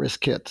some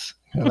at-risk kids.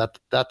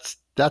 That's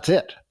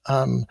it.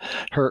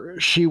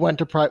 She went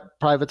to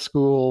private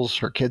schools.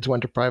 Her kids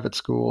went to private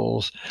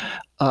schools,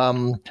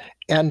 and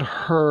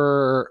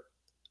the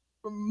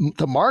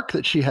mark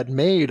that she had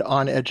made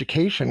on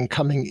education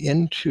coming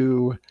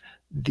into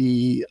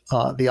the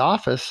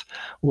office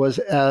was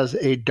as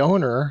a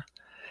donor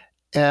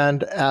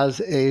and as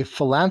a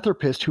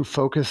philanthropist who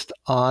focused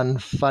on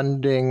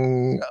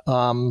funding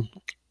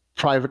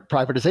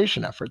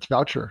privatization efforts,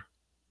 voucher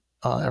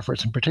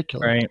efforts in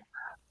particular. Right.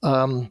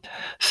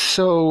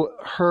 So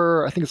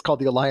I think it's called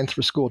the Alliance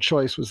for School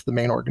Choice, was the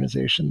main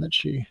organization that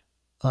she,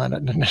 and I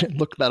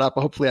looked that up.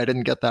 Hopefully I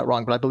didn't get that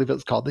wrong, but I believe it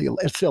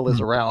still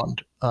is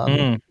around.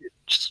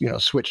 Just,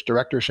 switched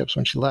directorships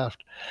when she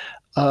left.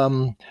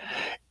 And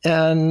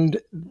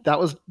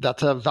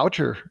that's a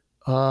voucher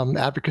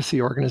advocacy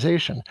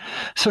organization.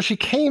 So she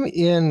came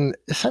in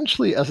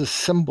essentially as a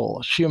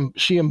symbol.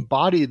 She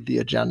embodied the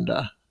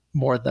agenda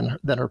more than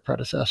her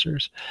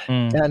predecessors,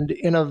 and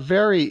in a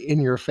very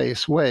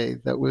in-your-face way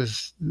that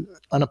was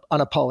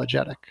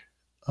unapologetic.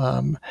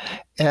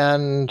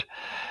 And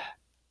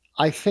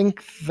I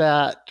think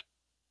that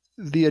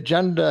the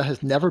agenda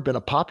has never been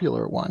a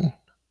popular one.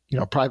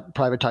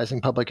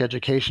 Privatizing public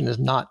education is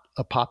not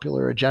a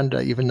popular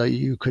agenda, even though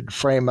you could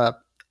frame a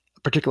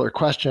particular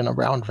question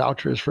around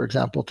vouchers, for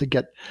example, to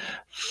get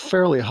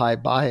fairly high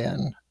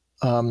buy-in.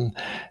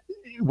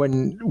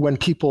 When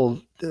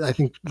people, I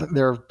think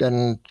there have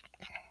been,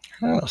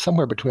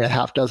 somewhere between a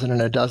half dozen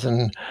and a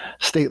dozen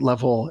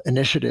state-level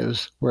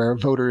initiatives where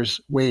voters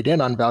weighed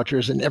in on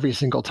vouchers, and every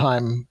single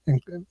time,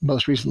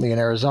 most recently in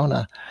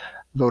Arizona,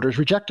 voters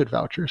rejected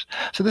vouchers.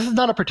 So this is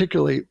not a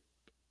particularly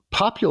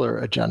popular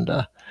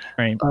agenda.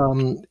 Right.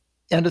 And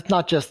it's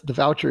not just the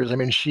vouchers. I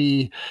mean,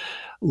 she,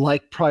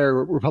 like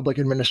prior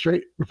Republican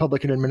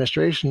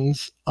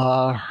administrations,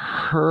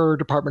 her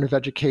Department of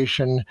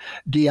Education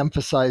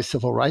de-emphasized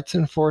civil rights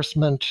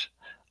enforcement,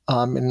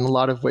 in a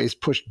lot of ways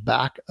pushed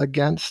back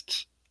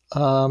against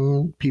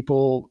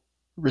people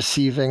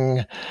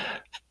receiving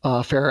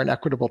fair and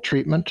equitable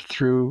treatment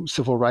through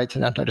civil rights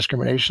and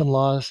anti-discrimination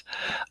laws.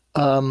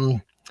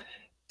 And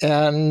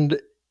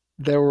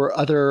there were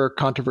other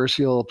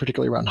controversial,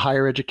 particularly around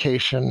higher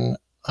education,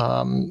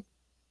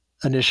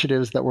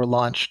 initiatives that were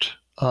launched,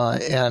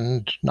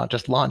 and not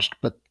just launched,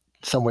 but in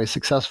some ways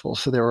successful.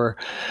 So there were,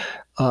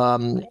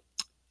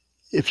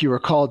 if you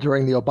recall,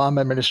 during the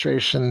Obama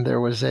administration,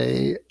 there was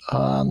a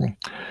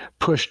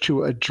push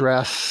to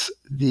address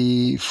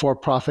the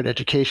for-profit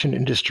education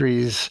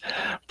industries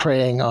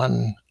preying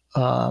on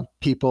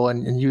people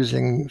and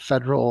using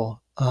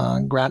federal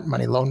grant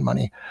money, loan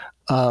money,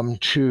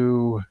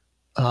 to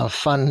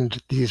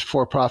fund these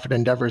for-profit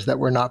endeavors that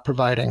were not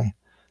providing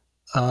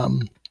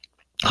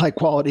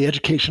high-quality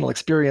educational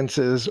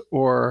experiences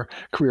or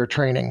career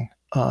training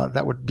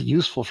that would be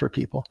useful for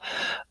people.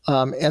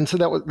 And so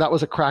that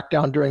was a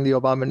crackdown during the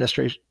Obama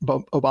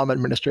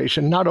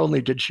administration. Not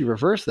only did she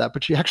reverse that,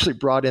 but she actually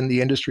brought in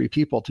the industry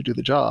people to do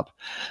the job.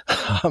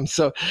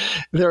 So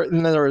there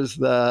was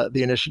the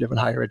initiative in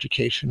higher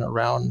education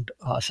around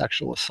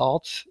sexual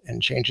assaults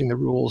and changing the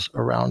rules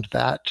around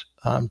that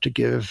to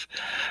give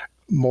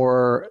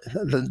more,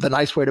 the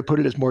nice way to put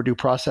it is more due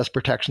process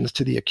protections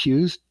to the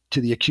accused.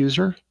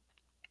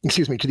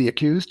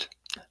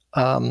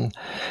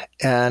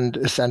 And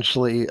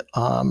essentially,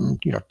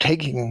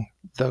 taking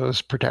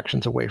those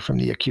protections away from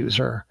the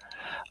accuser.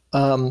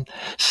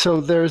 So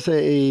there's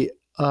a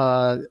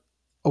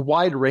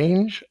wide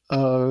range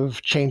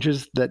of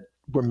changes that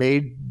were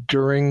made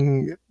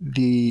during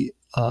the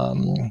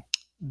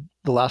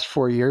last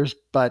 4 years,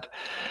 but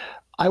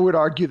I would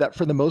argue that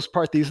for the most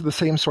part, these are the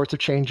same sorts of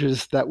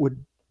changes that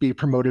would be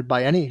promoted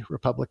by any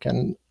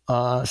Republican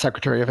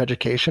Secretary of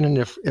Education. And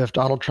if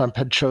Donald Trump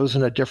had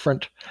chosen a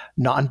different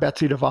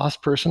non-Betsy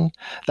DeVos person,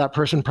 that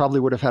person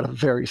probably would have had a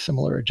very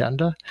similar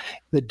agenda.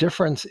 The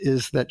difference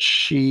is that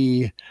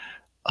she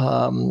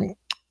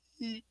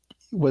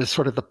was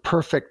sort of the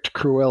perfect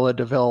Cruella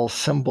de Vil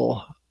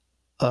symbol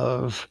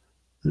of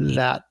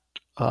that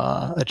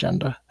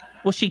agenda.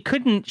 Well, she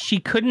couldn't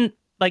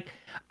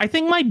I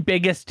think my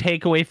biggest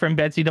takeaway from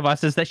Betsy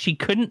DeVos is that she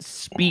couldn't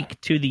speak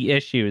to the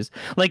issues.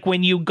 Like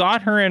when you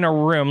got her in a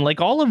room, like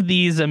all of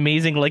these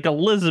amazing, like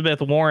Elizabeth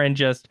Warren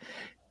just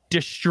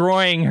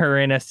destroying her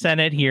in a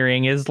Senate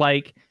hearing is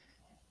like,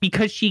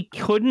 because she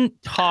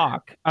couldn't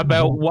talk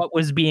about what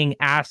was being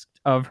asked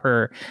of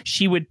her.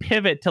 She would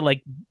pivot to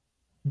like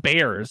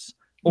bears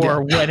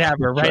or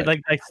whatever, right?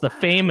 Like that's the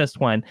famous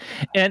one.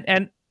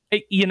 And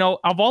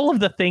of all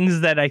of the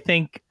things that I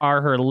think are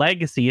her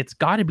legacy, it's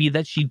got to be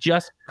that she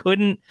just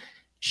couldn't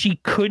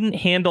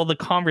handle the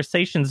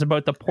conversations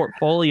about the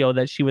portfolio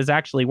that she was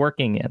actually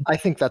working in. I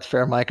think that's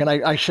fair, Mike, and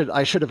I should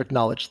have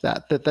acknowledged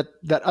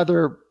that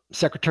other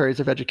secretaries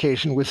of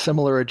education with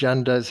similar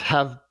agendas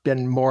have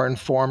been more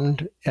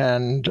informed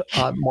and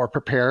more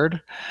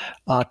prepared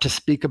to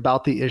speak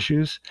about the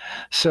issues.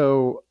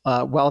 So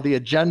while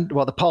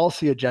the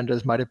policy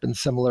agendas might have been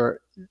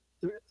similar,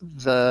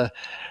 the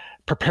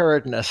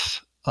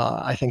preparedness,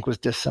 I think, was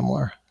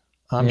dissimilar.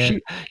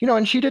 She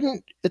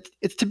didn't.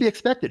 It's to be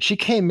expected. She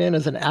came in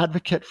as an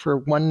advocate for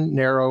one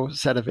narrow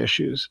set of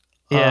issues,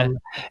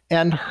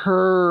 and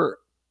her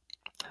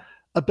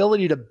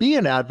ability to be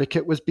an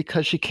advocate was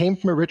because she came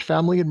from a rich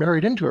family and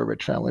married into a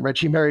rich family, right?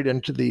 She married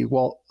into the is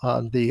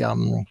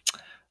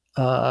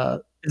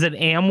it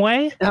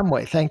Amway?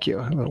 Amway, thank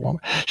you.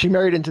 She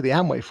married into the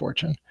Amway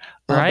fortune,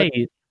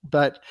 right?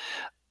 But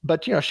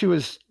she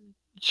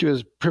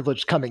was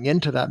privileged coming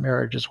into that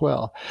marriage as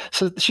well.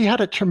 So she had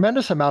a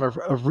tremendous amount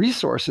of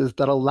resources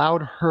that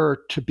allowed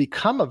her to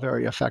become a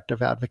very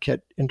effective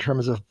advocate in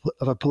terms of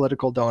a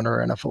political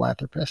donor and a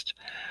philanthropist.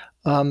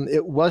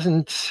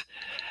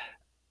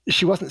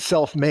 She wasn't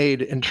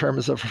self-made in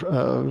terms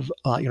of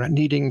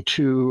needing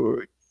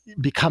to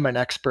become an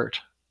expert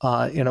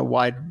in a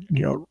wide,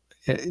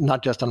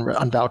 not just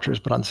on vouchers,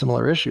 but on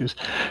similar issues.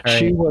 Right.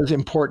 She was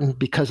important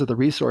because of the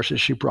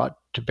resources she brought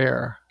to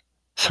bear.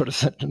 So to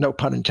say, no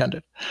pun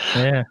intended.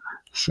 Yeah.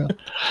 So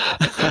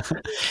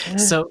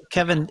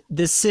Kevin,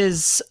 this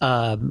is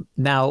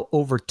now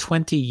over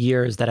 20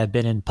 years that I've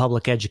been in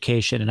public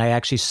education, and I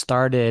actually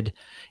started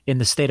in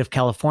the state of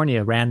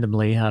California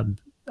randomly.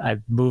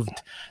 I've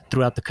moved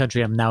throughout the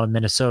country. I'm now in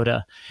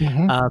Minnesota.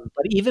 Mm-hmm.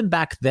 But even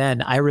back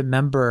then, I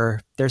remember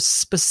there's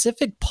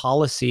specific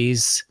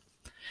policies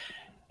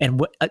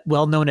and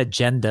well-known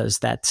agendas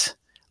that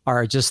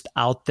are just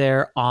out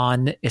there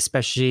on,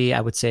 especially,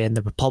 I would say, in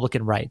the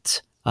Republican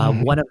right.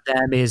 One of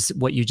them is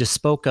what you just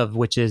spoke of,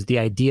 which is the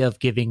idea of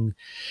giving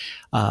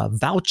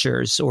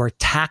vouchers or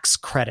tax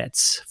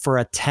credits for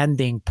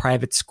attending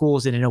private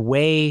schools. And in a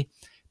way,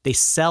 they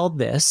sell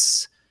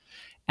this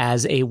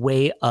as a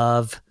way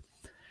of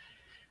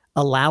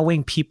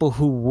allowing people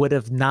who would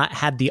have not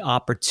had the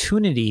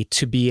opportunity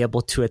to be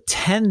able to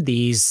attend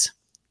these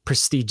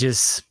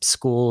prestigious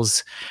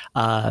schools,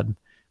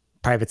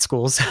 private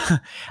schools,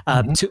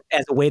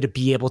 as a way to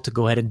be able to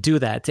go ahead and do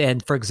that.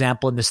 And for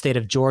example, in the state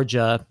of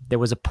Georgia, there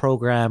was a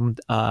program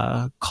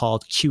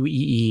called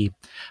QEE,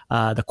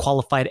 the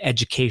Qualified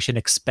Education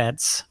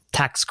Expense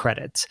Tax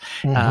Credit.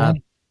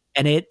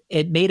 And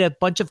it made a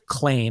bunch of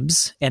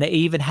claims, and it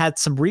even had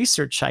some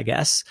research, I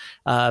guess,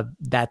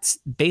 that's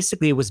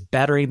basically it was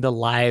bettering the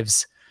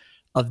lives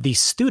of these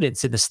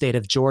students in the state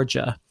of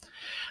Georgia.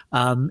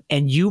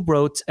 And you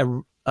wrote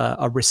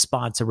a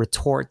response, a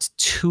retort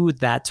to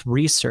that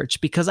research,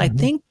 because I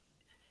think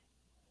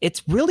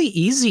it's really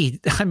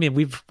easy. I mean,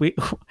 we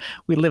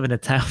live in a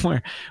time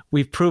where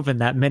we've proven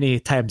that many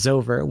times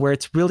over, where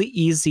it's really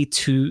easy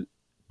to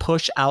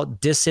push out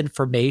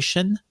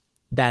disinformation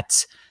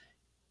that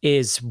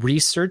is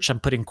research. I'm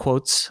putting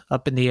quotes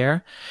up in the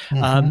air.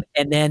 And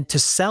then to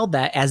sell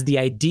that as the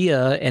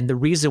idea and the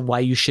reason why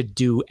you should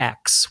do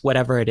X,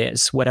 whatever it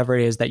is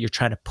that you're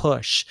trying to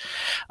push.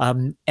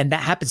 And that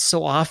happens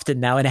so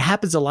often now, and it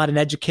happens a lot in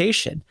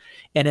education.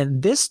 And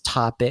in this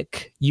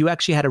topic, you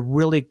actually had a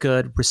really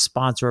good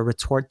response or a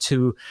retort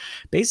to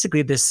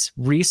basically this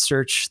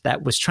research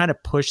that was trying to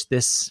push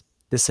this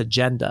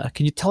agenda.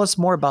 Can you tell us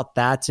more about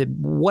that? And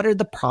what are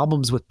the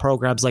problems with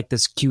programs like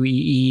this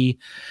QEE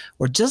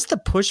or just the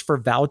push for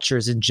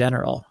vouchers in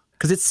general?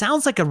 Because it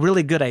sounds like a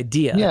really good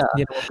idea. Yeah.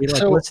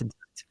 Listen to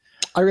it.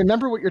 I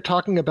remember what you're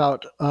talking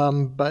about,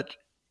 but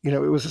it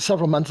was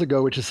several months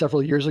ago, which is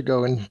several years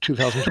ago in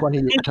 2020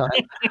 at the time.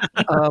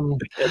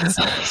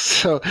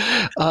 So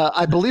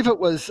I believe it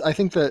was, I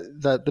think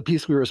that the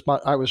piece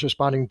I was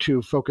responding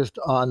to focused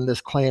on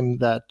this claim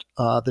that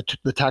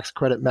the tax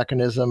credit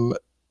mechanism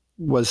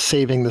was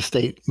saving the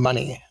state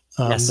money.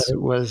 That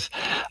it was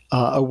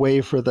a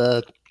way for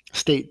the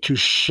state to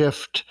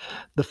shift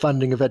the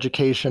funding of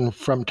education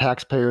from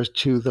taxpayers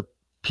to the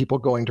people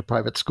going to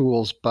private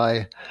schools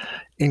by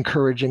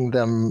encouraging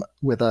them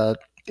with a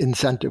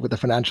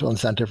financial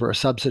incentive or a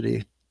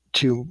subsidy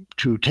to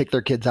take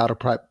their kids out of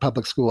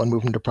public school and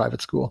move them to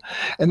private school.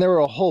 And there were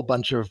a whole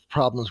bunch of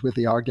problems with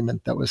the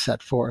argument that was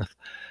set forth.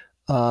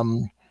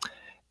 And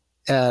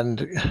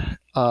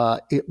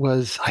it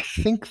was, I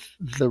think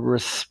the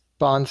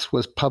response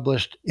was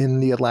published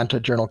in the Atlanta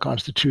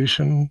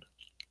Journal-Constitution,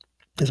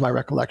 is my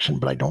recollection,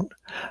 but I don't.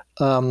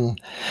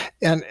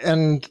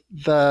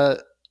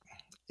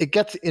 It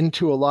gets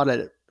into a lot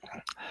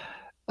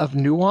of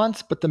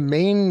nuance, but the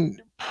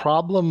main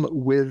problem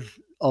with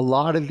a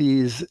lot of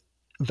these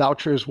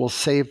vouchers will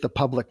save the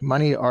public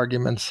money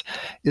arguments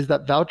is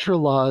that voucher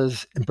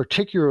laws, in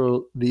particular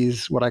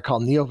these what I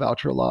call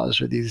neo-voucher laws,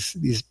 or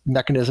these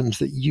mechanisms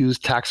that use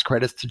tax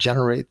credits to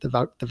generate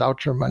the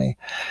voucher money,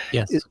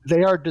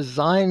 they are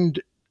designed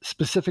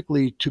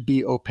specifically to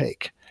be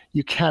opaque.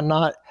 You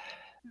cannot,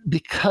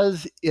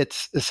 because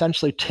it's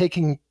essentially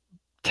taking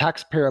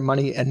taxpayer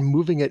money and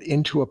moving it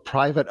into a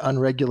private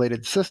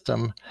unregulated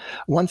system,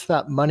 once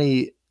that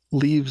money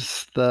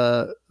leaves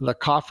the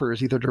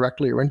coffers, either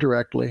directly or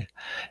indirectly,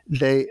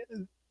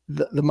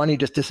 the money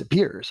just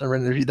disappears. I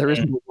mean, there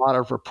isn't a lot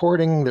of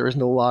reporting. There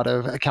isn't a lot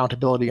of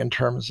accountability in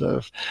terms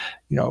of,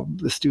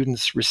 the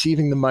students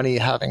receiving the money,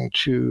 having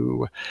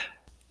to,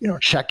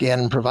 check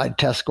in, provide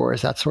test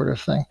scores, that sort of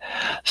thing.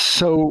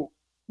 So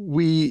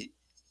we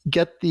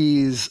get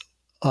these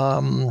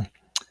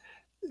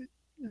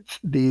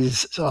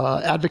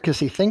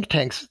advocacy think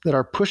tanks that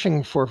are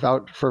pushing for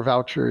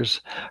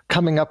vouchers,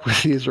 coming up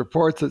with these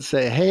reports that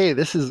say, "Hey,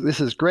 this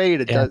is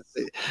great.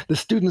 The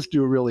students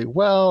do really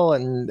well,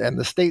 and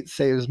the state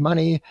saves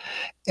money,"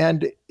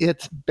 and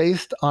it's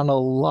based on a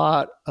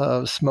lot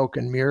of smoke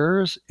and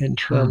mirrors in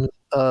terms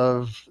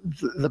of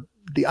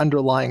the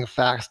underlying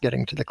facts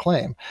getting to the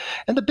claim.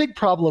 And the big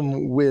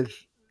problem with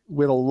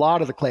a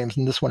lot of the claims,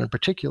 and this one in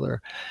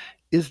particular,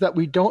 is that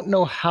we don't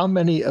know how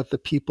many of the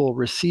people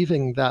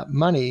receiving that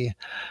money.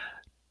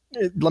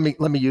 Let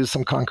me use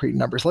some concrete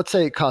numbers. Let's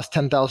say it costs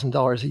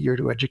 $10,000 a year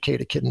to educate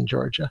a kid in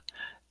Georgia.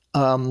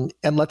 And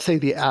let's say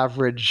the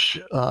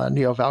average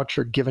NEO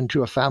voucher given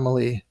to a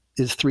family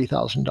is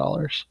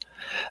 $3,000.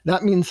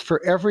 That means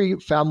for every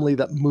family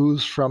that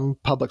moves from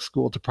public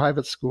school to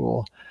private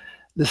school,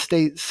 the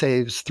state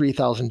saves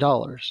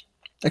 $3,000.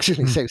 Excuse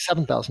me, saves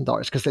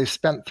 $7,000 because they've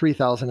spent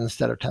 $3,000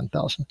 instead of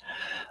 $10,000.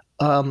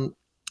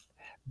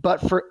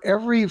 But for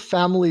every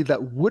family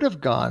that would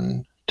have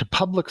gone to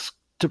private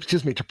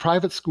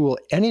school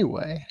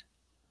anyway,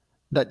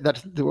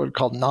 that's what are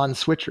called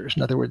non-switchers.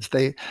 In other words,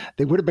 they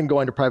would have been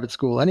going to private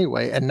school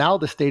anyway, and now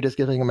the state is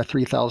giving them a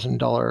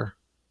 $3,000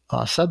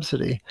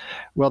 subsidy.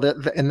 Well,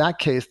 in that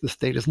case, the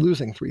state is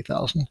losing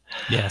 $3,000.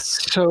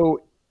 Yes.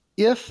 So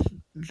if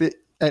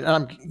and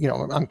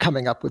I'm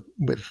coming up with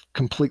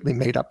completely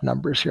made up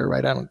numbers here,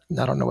 right? I don't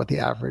know what the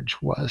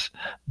average was,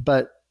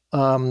 but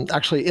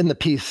actually, in the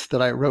piece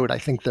that I wrote, I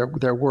think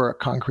there were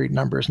concrete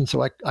numbers, and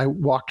so I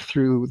walked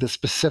through the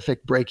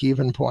specific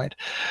break-even point.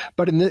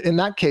 But in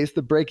that case,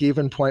 the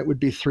break-even point would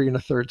be 3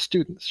 1/3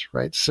 students,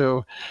 right?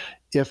 So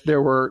if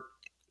there were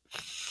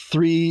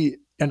 3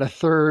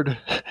 1/3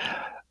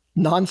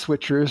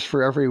 non-switchers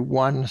for every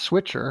one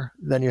switcher,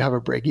 then you have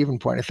a break-even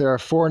point. If there are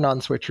 4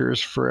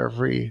 non-switchers for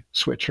every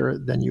switcher,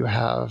 then you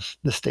have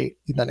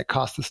then it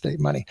costs the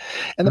state money.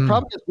 And the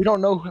problem is we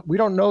don't know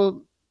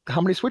how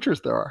many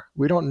switchers there are.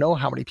 We don't know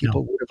how many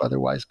people would have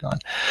otherwise gone.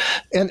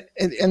 And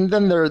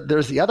then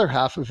there's the other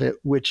half of it,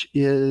 which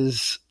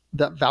is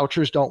that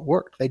vouchers don't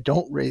work. They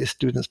don't raise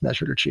students'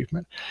 measured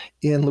achievement.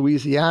 In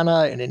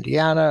Louisiana, in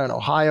Indiana, in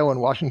Ohio, and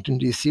Washington,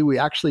 D.C., we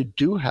actually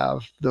do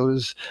have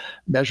those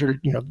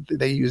measured,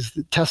 they use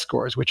the test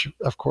scores, which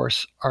of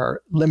course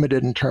are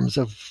limited in terms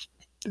of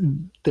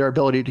their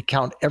ability to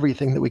count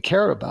everything that we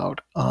care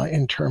about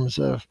in terms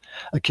of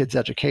a kid's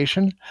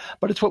education.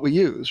 But it's what we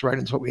use, right?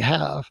 It's what we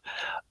have.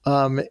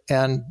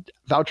 And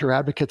voucher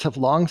advocates have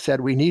long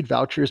said we need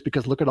vouchers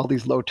because look at all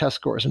these low test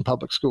scores in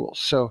public schools.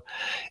 So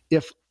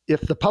if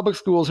the public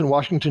schools in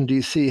Washington,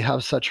 D.C.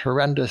 have such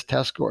horrendous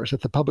test scores,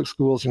 if the public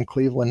schools in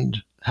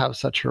Cleveland have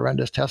such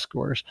horrendous test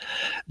scores,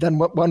 then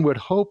what one would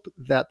hope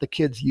that the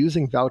kids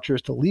using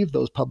vouchers to leave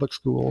those public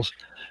schools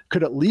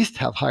could at least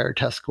have higher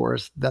test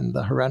scores than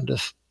the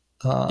horrendous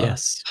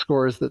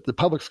scores that the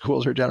public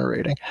schools are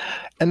generating.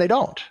 And they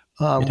don't.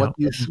 What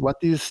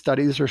these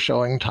studies are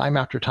showing time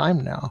after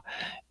time now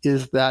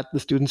is that the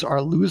students are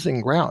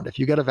losing ground. If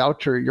you get a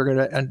voucher, you're going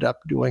to end up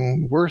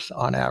doing worse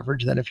on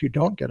average than if you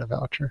don't get a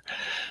voucher.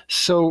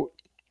 So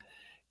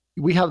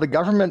we have the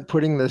government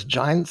putting this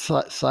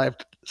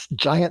giant-sized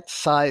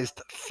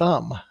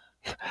thumb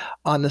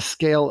on the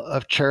scale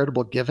of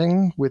charitable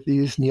giving with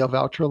these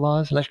neo-voucher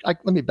laws. And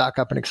let me back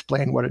up and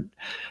explain what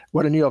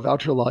a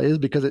neo-voucher law is,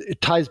 because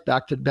it ties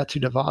back to Betsy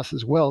DeVos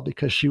as well,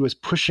 because she was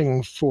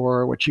pushing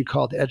for what she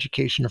called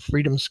education of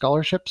freedom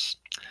scholarships.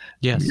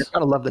 Yes. You're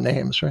going to love the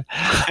names, right?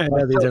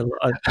 These are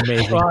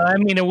amazing. Well, I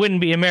mean, it wouldn't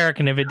be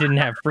American if it didn't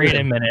have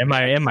freedom in it. Am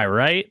I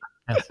right?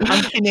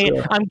 I'm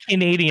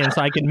Canadian,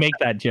 so I can make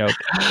that joke.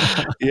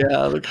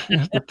 Yeah,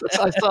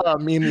 I saw a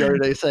meme the other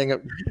day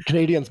saying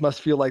Canadians must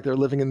feel like they're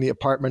living in the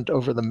apartment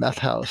over the meth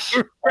house.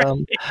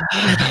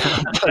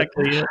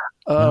 Exactly.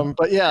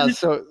 But yeah,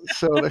 so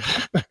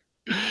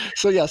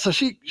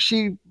she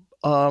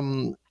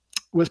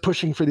was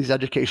pushing for these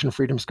education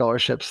freedom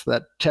scholarships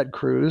that Ted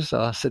Cruz,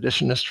 a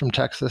seditionist from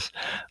Texas,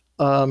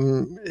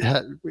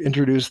 had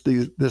introduced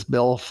this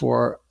bill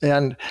for.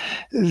 And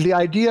the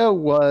idea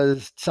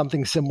was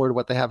something similar to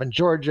what they have in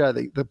Georgia.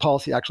 The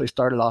policy actually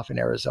started off in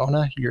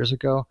Arizona years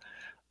ago.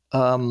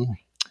 And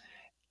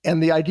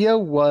the idea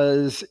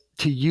was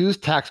to use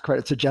tax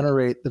credits to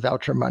generate the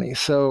voucher money.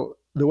 So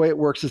the way it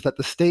works is that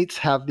the states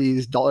have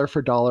these dollar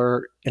for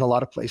dollar in a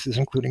lot of places,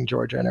 including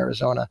Georgia and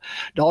Arizona,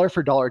 dollar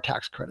for dollar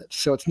tax credits.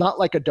 So it's not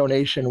like a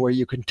donation where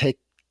you can take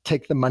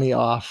the money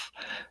off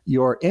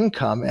your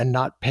income and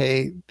not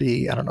pay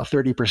the,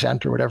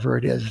 30% or whatever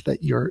it is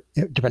that you're,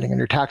 depending on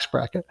your tax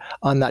bracket,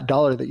 on that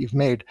dollar that you've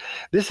made.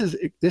 This is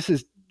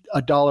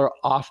a dollar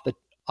off the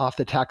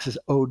taxes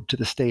owed to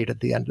the state at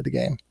the end of the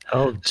game.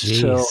 Oh,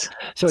 geez.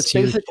 So it's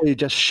basically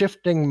just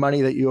shifting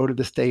money that you owe to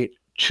the state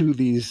to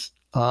these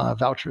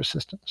voucher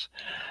systems.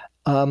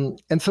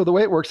 And so the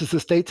way it works is the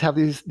states have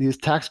these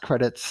tax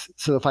credits.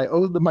 So if I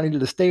owe the money to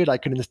the state, I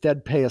can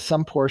instead pay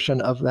some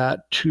portion of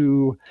that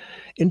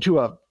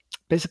into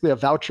basically a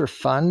voucher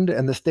fund,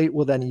 and the state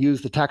will then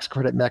use the tax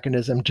credit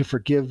mechanism to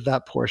forgive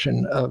that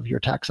portion of your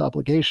tax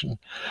obligation.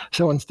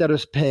 So instead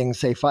of paying,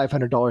 say,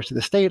 $500 to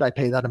the state, I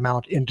pay that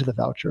amount into the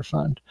voucher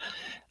fund.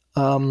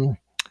 And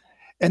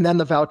then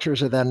the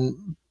vouchers are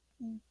then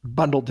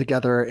bundled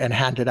together and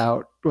handed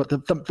out. Well,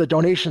 the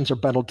donations are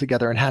bundled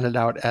together and handed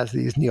out as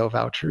these neo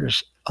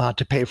vouchers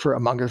to pay for,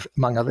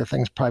 among other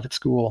things, private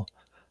school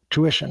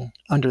tuition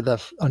under the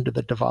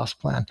DeVos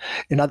plan.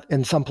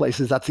 In some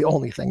places, that's the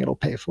only thing it'll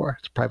pay for.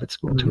 It's private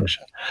school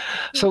tuition.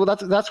 So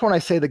that's when I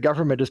say the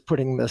government is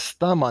putting this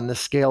thumb on the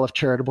scale of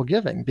charitable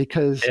giving,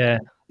 because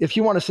if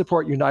you want to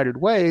support United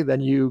Way,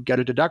 then you get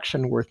a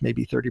deduction worth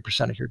maybe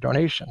 30% of your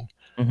donation.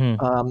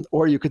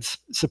 Or you could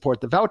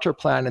support the voucher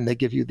plan and they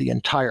give you the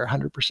entire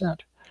 100%.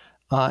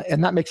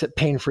 And that makes it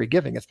pain-free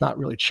giving. It's not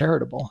really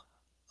charitable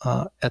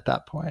at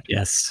that point.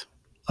 Yes.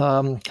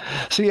 So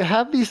you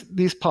have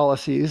these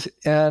policies,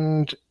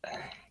 and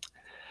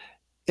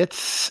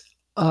it's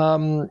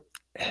using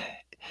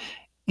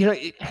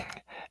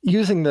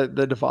the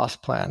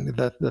DeVos plan,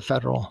 the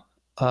federal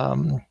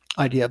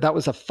idea, that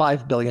was a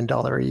 $5 billion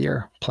a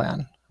year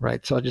plan,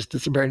 right? So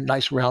it's a very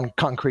nice, round,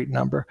 concrete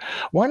number.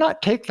 Why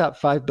not take that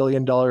 $5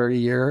 billion a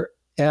year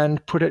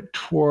and put it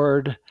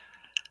toward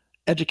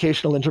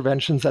educational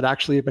interventions that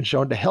actually have been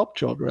shown to help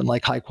children,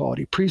 like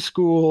high-quality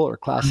preschool or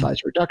class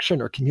size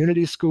reduction or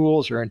community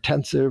schools or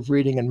intensive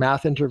reading and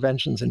math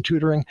interventions and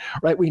tutoring,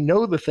 right? We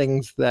know the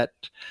things that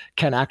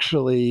can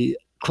actually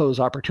close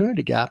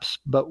opportunity gaps,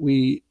 but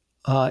we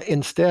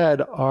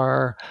instead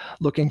are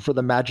looking for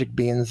the magic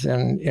beans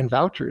in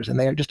vouchers, and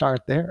they just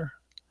aren't there.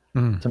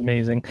 It's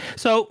amazing.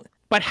 So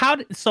how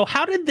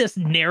did this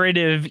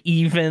narrative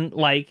even,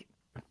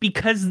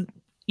 because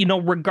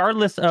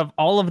regardless of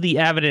all of the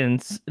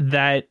evidence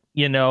that,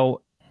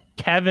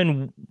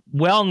 Kevin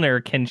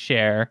Wellner can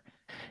share,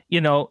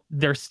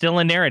 there's still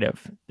a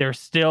narrative. There's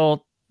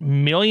still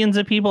millions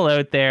of people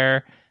out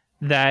there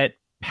that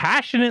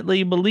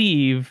passionately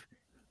believe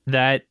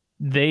that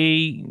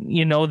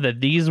that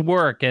these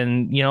work,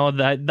 and,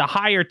 the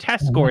higher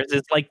test scores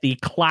is like the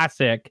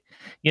classic,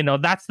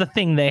 that's the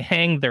thing they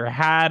hang their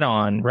hat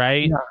on,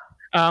 right?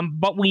 Yeah.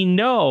 But we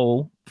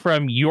know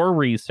from your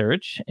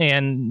research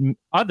and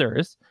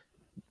others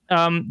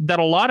that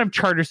a lot of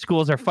charter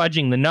schools are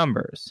fudging the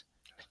numbers,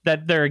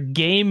 that they're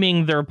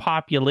gaming their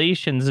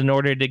populations in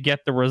order to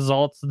get the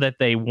results that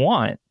they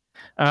want.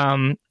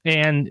 And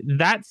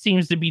that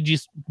seems to be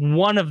just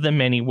one of the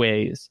many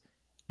ways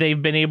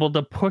they've been able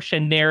to push a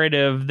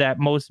narrative that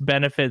most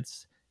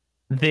benefits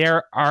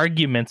their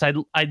arguments.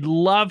 I'd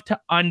love to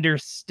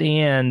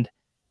understand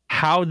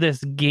how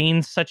this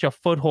gains such a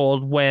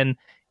foothold when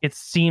it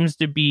seems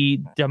to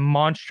be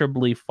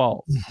demonstrably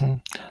false.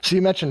 So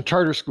you mentioned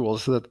charter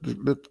schools. So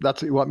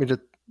that's what you want me to.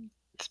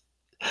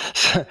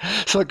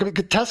 So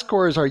test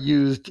scores are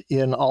used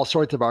in all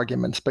sorts of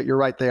arguments, but you're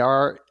right. They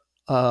are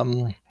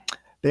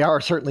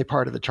certainly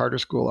part of the charter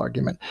school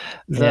argument.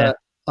 And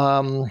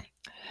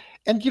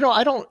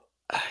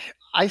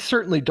I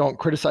certainly don't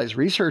criticize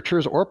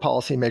researchers or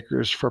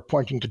policymakers for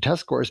pointing to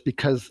test scores,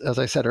 because, as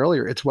I said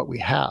earlier, it's what we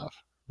have.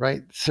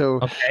 Right. So,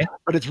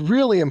 but it's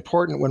really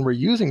important when we're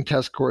using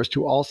test scores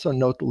to also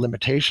note the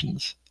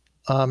limitations.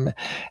 And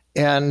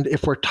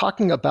if we're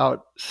talking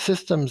about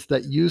systems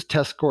that use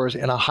test scores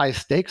in a high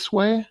stakes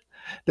way,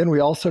 then we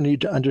also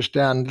need to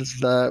understand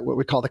what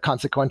we call the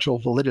consequential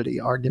validity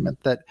argument,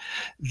 that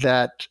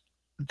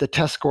the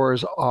test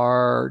scores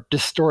are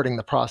distorting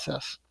the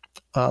process.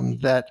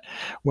 That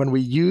when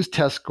we use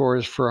test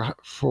scores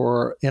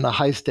for in a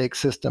high stakes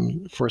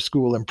system for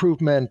school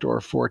improvement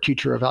or for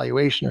teacher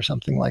evaluation or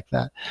something like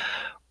that,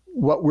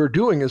 what we're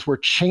doing is we're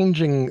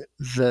changing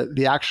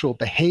the actual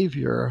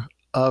behavior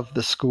of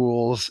the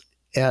schools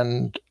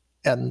and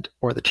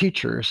or the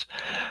teachers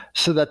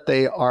so that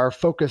they are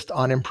focused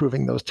on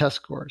improving those test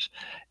scores.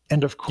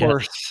 And of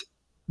course,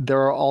 there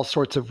are all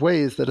sorts of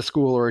ways that a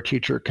school or a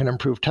teacher can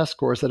improve test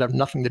scores that have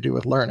nothing to do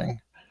with learning.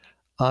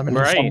 And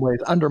in some ways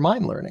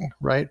undermine learning,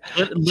 right?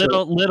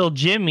 Little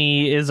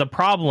Jimmy is a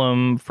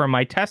problem for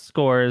my test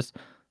scores,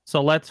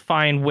 so let's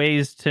find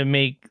ways to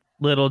make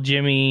little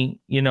Jimmy,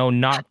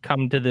 not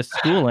come to this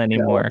school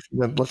anymore.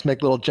 Let's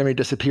make little Jimmy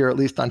disappear, at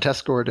least on test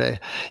score day.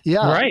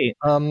 Yeah, right.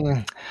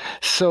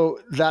 So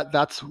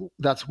that's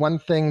one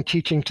thing.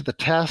 Teaching to the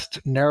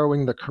test,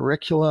 narrowing the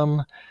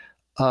curriculum.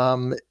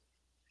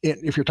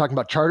 If you're talking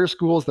about charter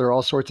schools, there are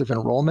all sorts of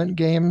enrollment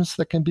games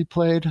that can be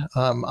played.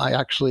 I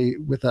actually,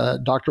 with a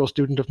doctoral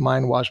student of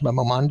mine, Wajma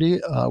Momandi,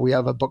 we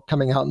have a book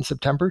coming out in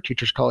September,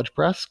 Teachers College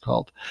Press,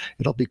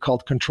 it'll be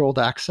called Controlled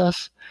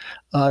Access.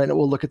 And it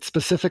will look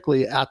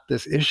specifically at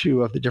this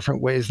issue of the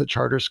different ways that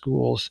charter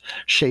schools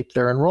shape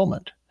their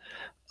enrollment.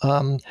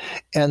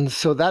 And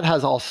so that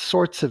has all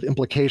sorts of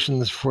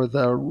implications for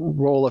the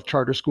role of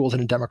charter schools in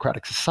a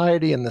democratic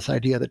society, and this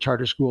idea that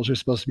charter schools are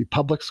supposed to be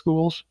public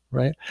schools,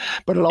 right?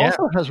 But it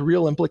also has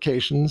real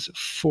implications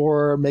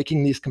for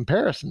making these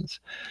comparisons.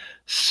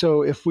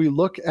 So if we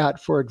look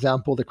at, for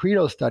example, the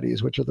Credo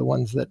studies, which are the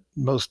ones that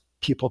most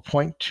people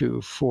point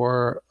to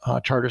for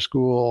charter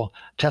school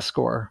test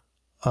score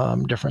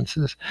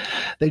differences,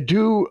 they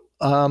do,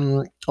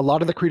 a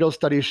lot of the Credo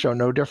studies show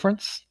no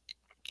difference.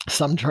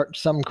 Some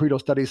Credo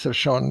studies have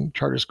shown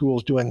charter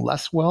schools doing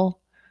less well.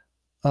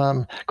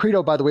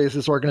 Credo, by the way, is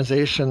this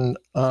organization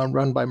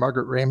run by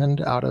Margaret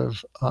Raymond out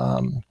of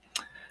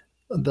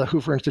the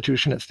Hoover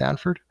Institution at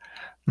Stanford.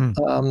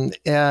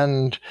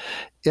 And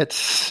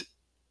it's,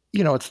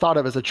 it's thought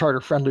of as a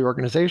charter-friendly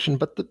organization,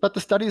 but the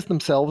studies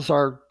themselves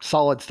are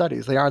solid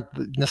studies. They aren't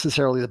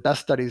necessarily the best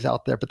studies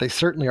out there, but they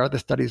certainly are the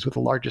studies with the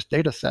largest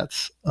data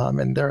sets,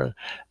 and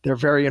they're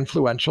very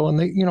influential, and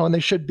they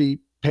should be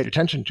paid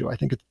attention to. I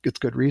think it's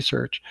good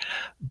research.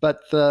 But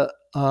there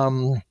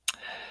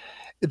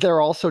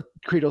are also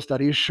Credo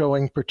studies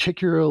showing,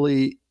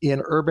 particularly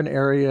in urban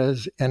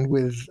areas and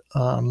with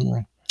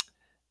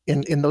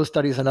in those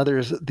studies and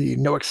others, the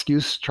no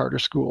excuse charter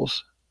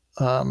schools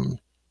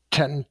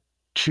tend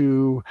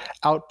to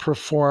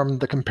outperform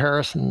the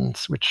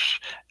comparisons,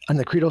 which in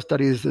the Credo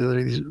studies, there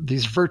are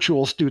these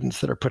virtual students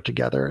that are put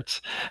together.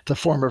 It's a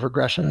form of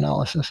regression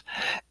analysis.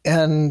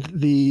 And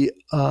the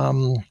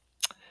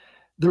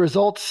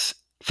results,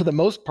 for the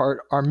most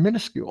part, are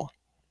minuscule,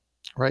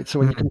 right? So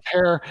when you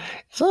compare,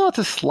 so it's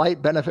a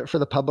slight benefit for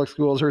the public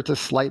schools, or it's a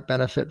slight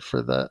benefit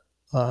for the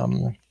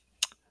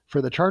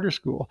charter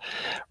school,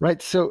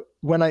 right? So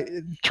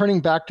turning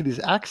back to these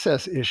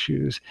access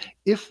issues,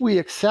 if we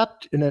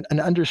accept and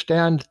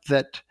understand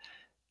that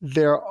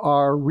there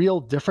are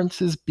real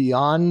differences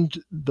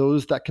beyond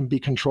those that can be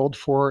controlled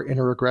for in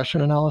a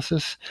regression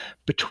analysis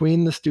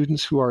between the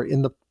students who are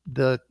in the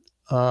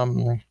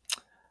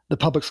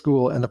public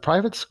school and the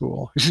private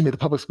school, the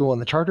public school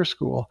and the charter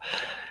school,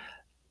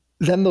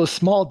 then those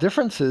small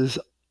differences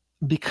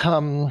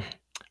become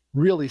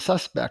really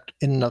suspect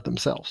in and of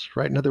themselves,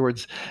 right? In other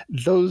words,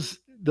 those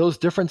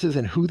differences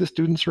in who the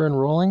students are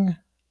enrolling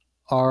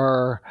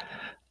are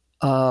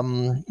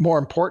more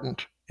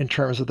important in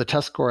terms of the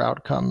test score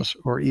outcomes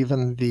or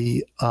even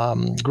the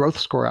growth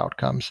score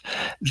outcomes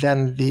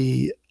than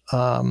the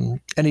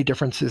any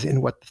differences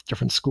in what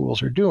different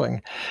schools are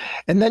doing.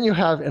 And then you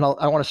have, and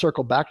I want to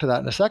circle back to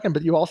that in a second,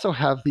 but you also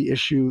have the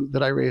issue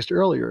that I raised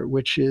earlier,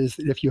 which is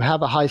that if you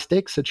have a high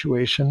stakes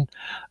situation,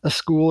 a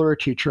school or a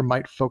teacher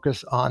might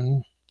focus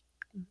on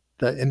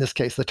in this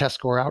case, the test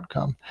score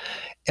outcome.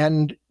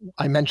 And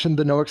I mentioned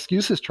the no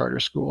excuses charter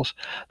schools.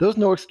 Those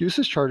no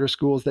excuses charter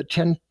schools that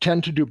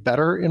tend to do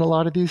better in a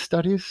lot of these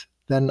studies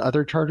than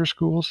other charter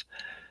schools,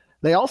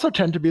 they also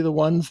tend to be the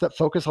ones that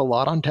focus a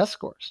lot on test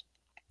scores.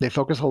 They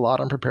focus a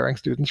lot on preparing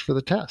students for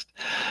the test.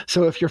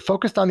 So if you're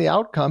focused on the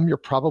outcome, you're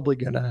probably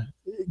going to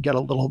get a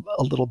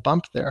little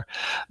bump there.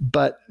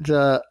 But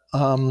the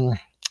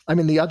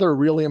other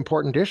really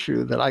important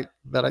issue that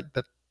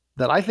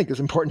I think is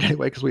important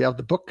anyway, because we have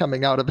the book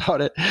coming out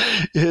about it,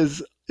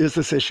 is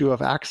this issue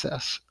of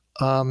access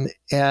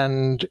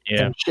and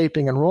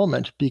shaping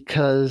enrollment,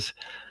 because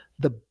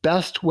the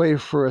best way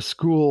for a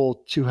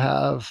school to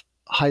have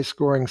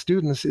high-scoring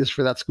students is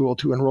for that school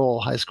to enroll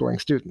high-scoring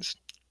students.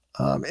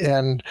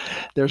 And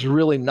there's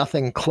really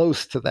nothing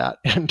close to that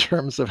in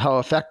terms of how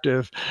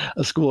effective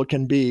a school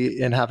can be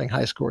in having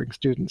high-scoring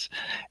students.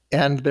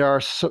 And there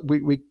are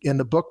we in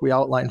the book we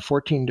outline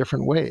 14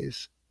 different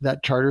ways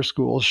that charter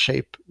schools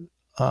shape,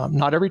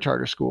 not every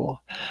charter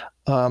school,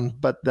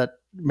 but that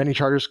many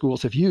charter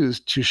schools have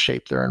used to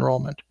shape their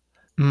enrollment.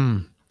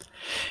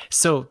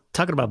 So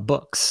talking about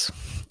books,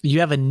 you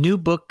have a new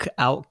book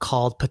out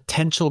called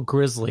Potential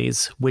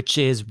Grizzlies, which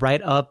is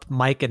right up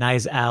Mike and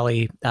I's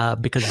alley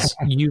because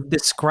you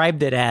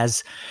described it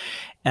as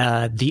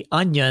The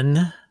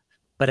Onion,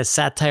 but a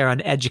satire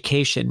on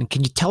education.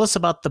 Can you tell us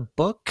about the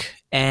book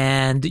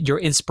and your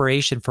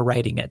inspiration for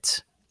writing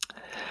it?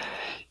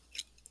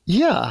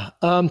 Yeah.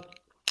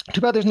 Too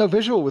bad there's no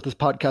visual with this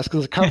podcast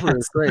because the cover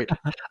is great.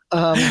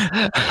 We'll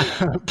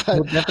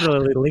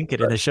definitely link it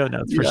in the show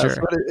notes for sure.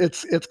 But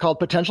it's called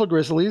Potential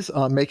Grizzlies,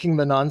 Making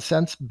the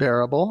Nonsense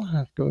Bearable,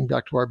 going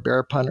back to our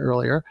bear pun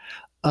earlier.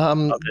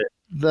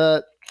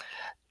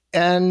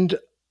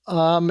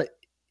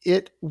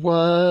 It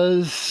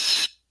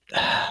was,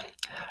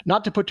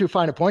 not to put too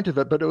fine a point of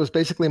it, but it was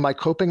basically my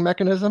coping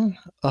mechanism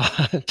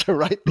to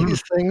write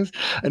these things.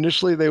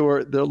 Initially,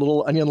 they're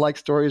little onion-like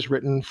stories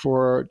written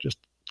for just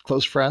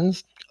close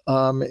friends.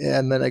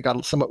 And then I got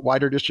a somewhat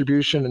wider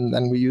distribution, and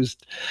then we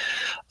used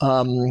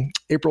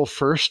April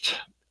 1st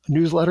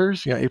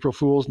newsletters, April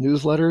Fool's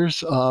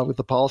newsletters with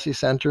the Policy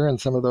Center,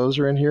 and some of those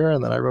are in here.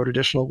 And then I wrote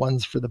additional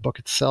ones for the book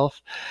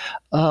itself.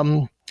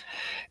 It's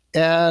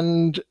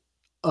an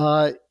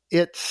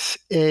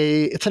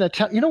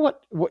attempt. You know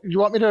what you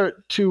want me to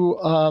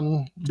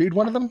read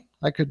one of them?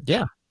 I could.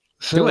 Yeah.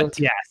 So, do it.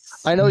 Yes.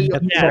 I know you.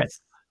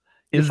 Yes.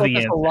 is the focus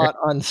answer. a lot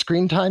on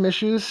screen time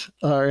issues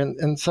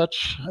and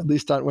such, at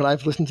least when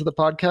I've listened to the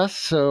podcast.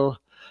 So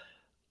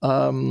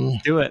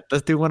do it.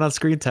 Let's do one on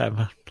screen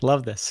time.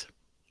 Love this.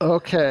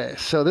 Okay,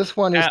 so this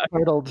one is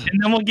titled...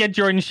 And then we'll get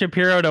Jordan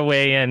Shapiro to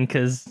weigh in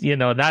because,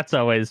 that's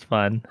always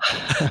fun.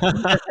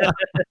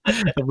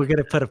 We're going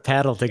to put a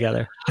panel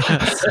together.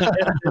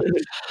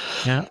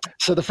 Yeah.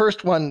 So the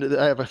first one,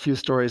 I have a few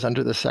stories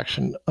under this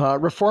section.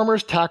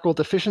 Reformers tackle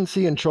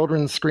deficiency in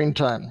children's screen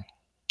time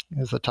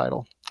is the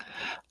title.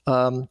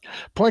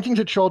 Pointing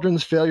to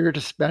children's failure to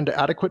spend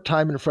adequate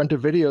time in front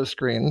of video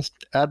screens,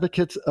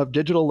 advocates of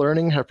digital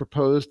learning have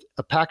proposed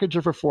a package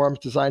of reforms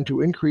designed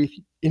to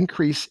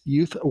increase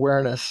youth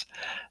awareness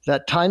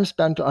that time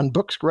spent on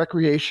books,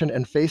 recreation,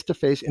 and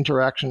face-to-face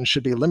interaction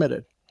should be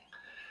limited.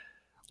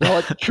 While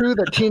it's true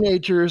that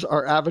teenagers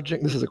are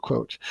averaging, this is a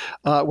quote,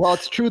 while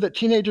it's true that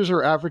teenagers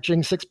are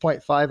averaging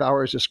 6.5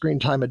 hours of screen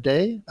time a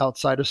day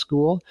outside of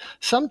school,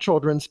 some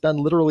children spend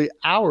literally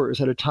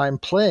hours at a time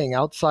playing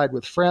outside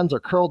with friends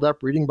or curled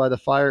up reading by the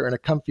fire in a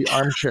comfy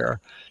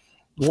armchair,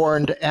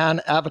 warned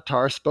Ann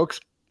Avatar,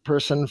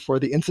 spokesperson for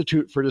the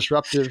Institute for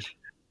Disruptive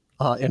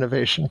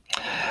Innovation.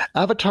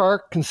 Avatar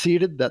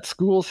conceded that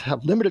schools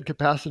have limited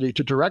capacity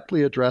to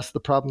directly address the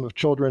problem of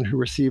children who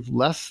receive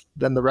less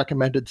than the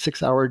recommended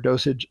 6-hour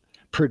dosage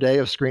per day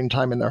of screen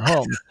time in their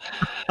homes.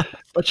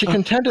 But she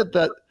contended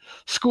that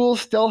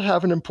schools still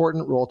have an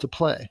important role to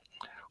play.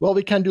 While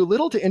we can do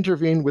little to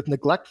intervene with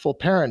neglectful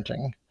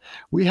parenting,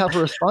 we have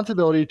a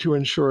responsibility to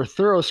ensure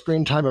thorough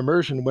screen time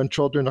immersion when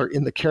children are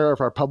in the care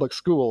of our public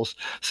schools.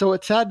 So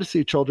it's sad to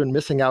see children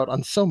missing out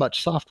on so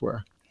much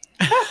software.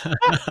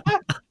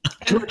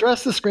 To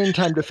address the screen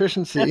time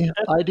deficiency,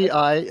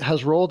 IDI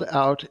has rolled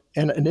out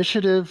an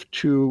initiative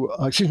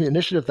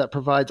that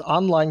provides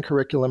online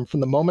curriculum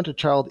from the moment a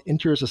child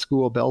enters a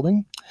school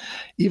building.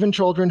 Even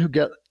children who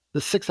get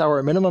the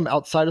 6-hour minimum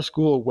outside of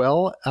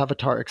school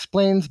Avatar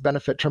explains,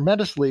 benefit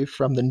tremendously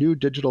from the new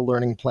digital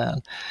learning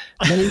plan.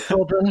 Many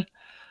children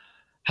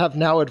have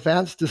now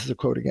advanced, this is a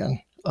quote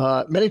again,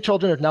 many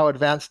children have now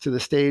advanced to the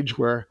stage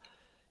where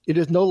it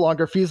is no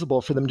longer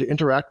feasible for them to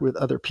interact with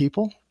other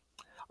people.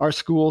 Our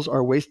schools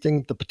are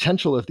wasting the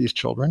potential of these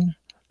children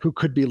who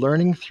could be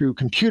learning through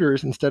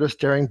computers instead of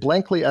staring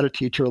blankly at a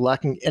teacher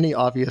lacking any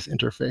obvious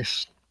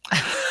interface.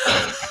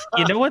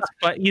 You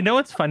know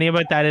what's funny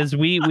about that is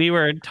we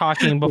were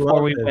talking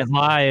before we went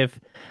live,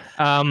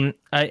 and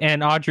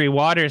Audrey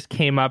Waters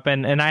came up,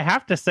 and I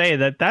have to say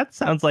that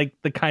sounds like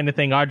the kind of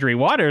thing Audrey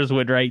Waters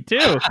would write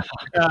too,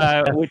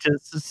 which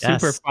is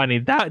super funny.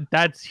 That's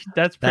pretty awesome.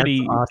 That's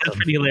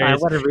pretty hilarious.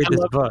 I want to read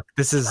this book.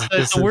 This is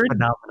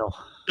phenomenal.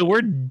 The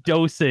word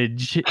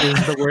dosage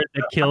is the word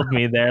that killed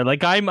me there.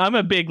 Like I'm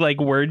a big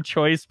word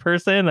choice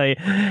person. I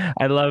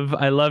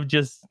love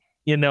just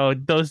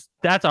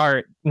that's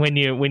art when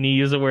you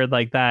use a word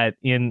like that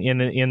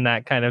in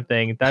that kind of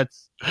thing. That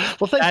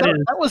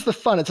was the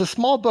fun. It's a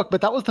small book,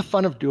 but that was the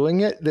fun of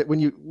doing it. That when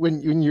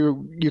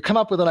you come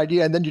up with an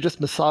idea and then you just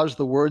massage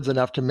the words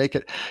enough to make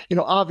it.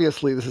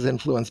 Obviously this is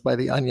influenced by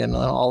The Onion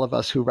and all of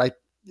us who write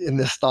in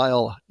this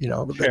style,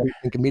 Sure. We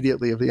think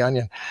immediately of The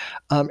Onion.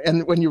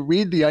 And when you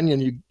read The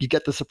Onion, you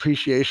get this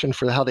appreciation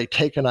for how they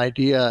take an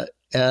idea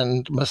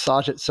and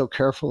massage it so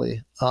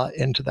carefully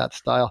into that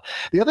style.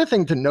 The other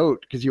thing to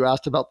note, because you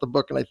asked about the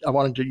book, and I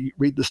wanted to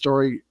read the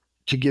story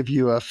to give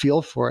you a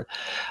feel for it.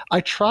 I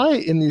try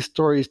in these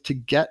stories to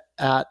get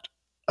at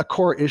a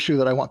core issue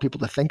that I want people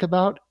to think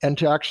about, and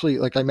to actually,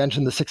 like I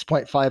mentioned, the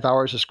 6.5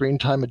 hours of screen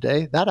time a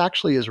day, that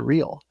actually is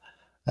real.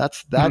 That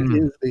is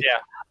the... Yeah.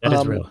 That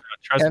is real.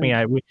 Trust me.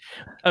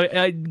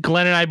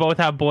 Glenn and I both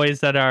have boys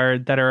that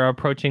are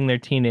approaching their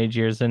teenage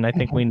years, and I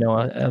think we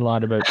know a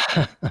lot about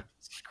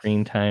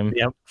screen time.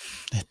 Yep,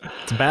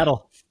 it's a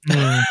battle.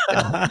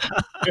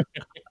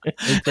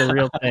 It's a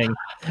real thing.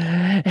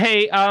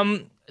 Hey,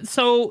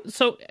 so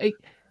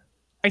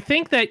I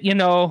think that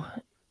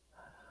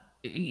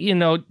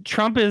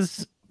Trump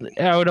is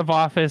out of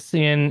office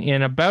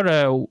in about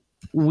a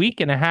week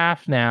and a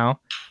half now.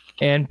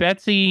 And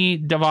Betsy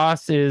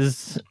DeVos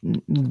is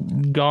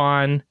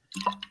gone,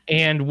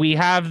 and we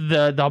have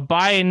the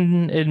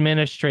Biden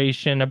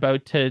administration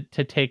about to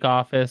take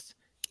office,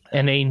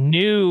 and a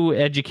new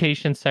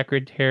education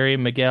secretary,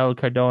 Miguel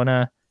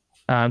Cardona,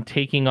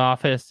 taking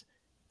office.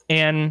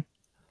 And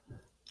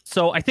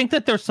so I think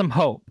that there's some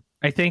hope.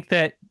 I think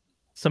that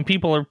some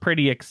people are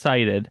pretty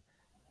excited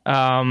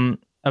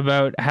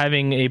about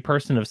having a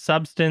person of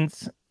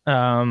substance.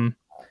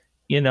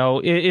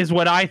 Is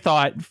what I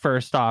thought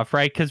first off,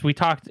 right? Because we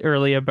talked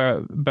earlier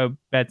about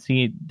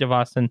Betsy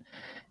DeVos,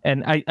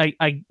 and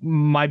I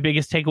my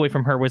biggest takeaway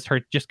from her was her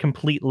just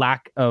complete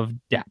lack of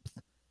depth.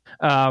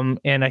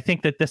 And I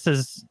think that this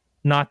is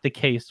not the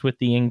case with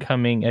the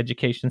incoming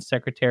education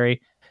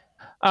secretary.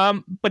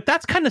 But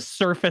that's kind of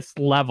surface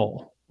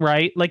level,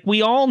 right? Like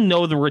we all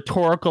know the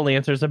rhetorical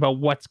answers about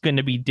what's going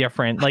to be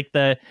different, like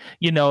the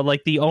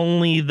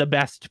only the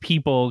best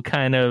people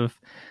kind of,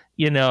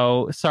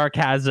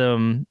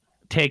 sarcasm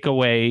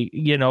takeaway,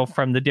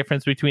 from the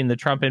difference between the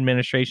Trump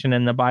administration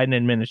and the Biden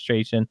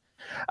administration.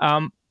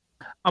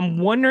 I'm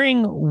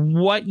wondering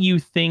what you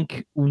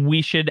think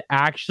we should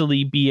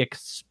actually be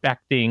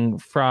expecting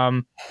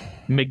from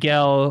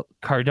Miguel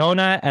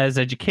Cardona as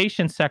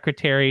education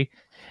secretary.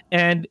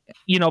 And,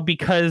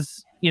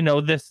 because,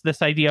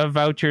 this idea of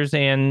vouchers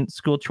and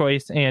school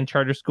choice and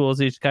charter schools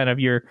is kind of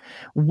your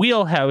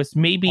wheelhouse.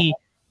 Maybe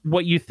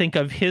what you think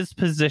of his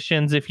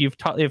positions, if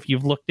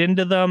you've looked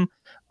into them,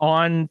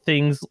 on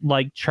things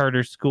like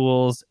charter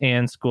schools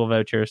and school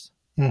vouchers.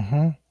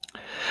 Mm-hmm.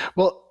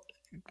 Well,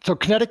 so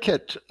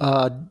Connecticut,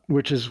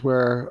 which is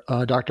where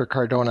Dr.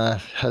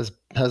 Cardona has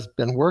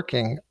been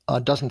working,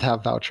 doesn't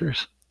have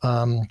vouchers.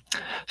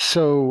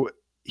 So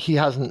he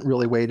hasn't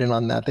really weighed in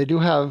on that. They do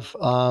have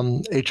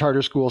a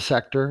charter school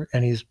sector,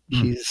 and he's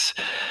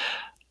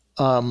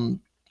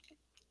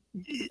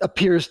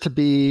appears to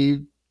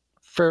be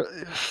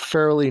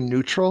fairly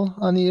neutral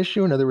on the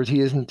issue. In other words, he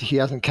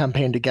hasn't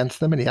campaigned against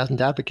them, and he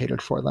hasn't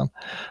advocated for them.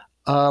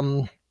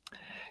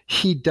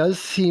 He does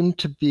seem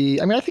to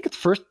be. I mean, I think it's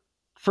first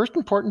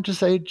important to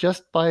say,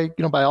 just by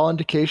all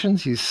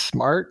indications, he's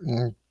smart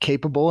and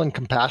capable and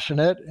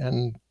compassionate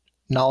and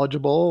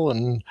knowledgeable,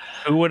 and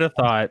who would have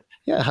thought?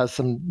 Yeah, has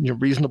some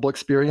reasonable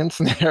experience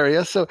in the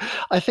area. So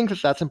I think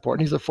that's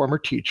important. He's a former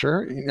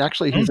teacher.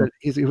 Actually,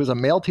 he was a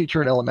male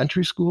teacher in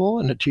elementary school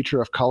and a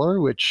teacher of color,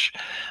 which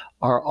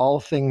are all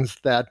things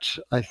that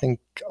I think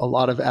a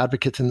lot of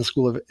advocates in the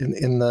school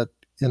in the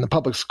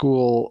public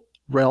school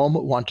realm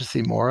want to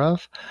see more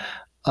of.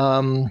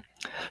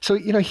 So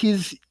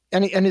he's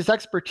and his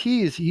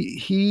expertise.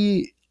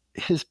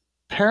 His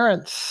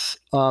parents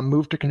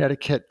moved to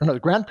Connecticut. No, the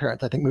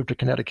grandparents, I think, moved to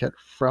Connecticut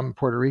from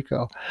Puerto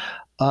Rico,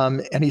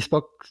 and he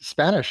spoke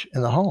Spanish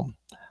in the home.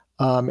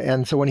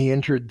 And so when he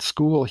entered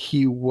school,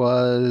 he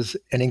was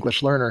an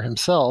English learner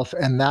himself,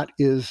 and that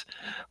is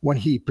when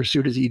he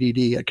pursued his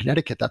EDD at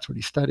Connecticut. That's what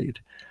he studied.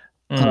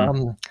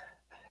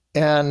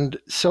 And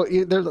so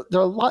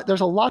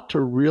there's a lot to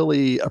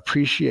really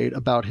appreciate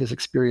about his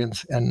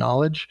experience and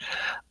knowledge.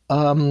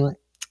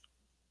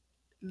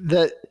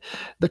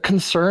 The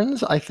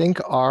concerns, I think,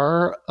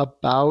 are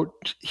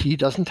about he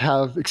doesn't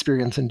have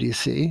experience in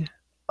DC.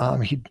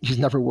 He's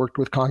never worked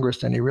with Congress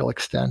to any real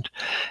extent.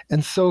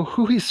 And so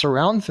who he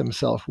surrounds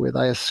himself with,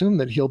 I assume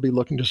that he'll be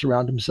looking to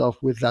surround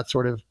himself with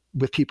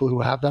with people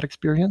who have that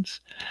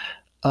experience.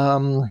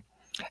 And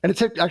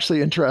it's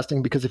actually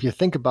interesting because if you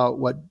think about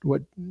what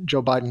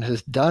Joe Biden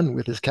has done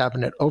with his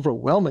cabinet,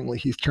 overwhelmingly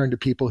he's turned to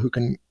people who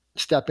can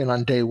step in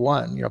on day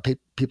one,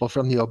 people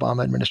from the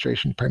Obama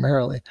administration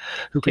primarily,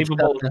 who could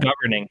capable of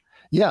governing.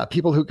 Yeah,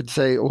 people who could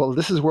say, well,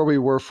 this is where we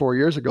were 4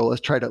 years ago.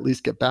 Let's try to at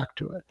least get back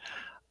to it.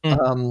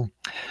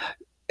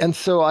 And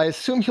so I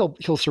assume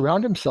he'll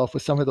surround himself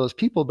with some of those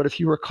people. But if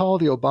you recall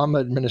the Obama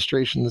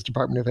administration's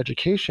Department of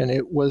Education,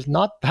 it was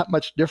not that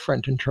much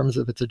different in terms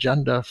of its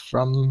agenda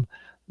from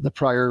the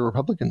prior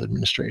Republican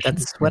administration.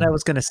 That's what I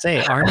was going to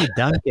say. Arne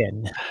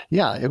Duncan.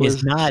 Yeah,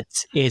 is not.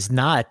 There's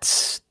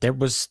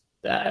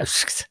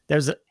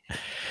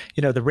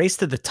the race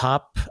to the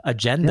top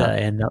agenda,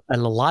 and a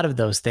lot of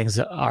those things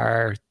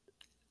aren't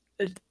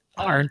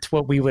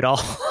what we would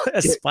all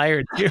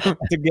aspire to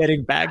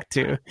getting back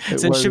to.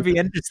 So it should be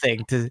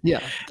interesting to. Yeah,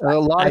 a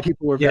lot of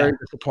people were very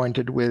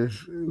disappointed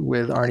with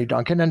Arne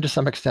Duncan, and to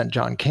some extent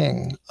John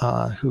King,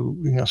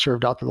 who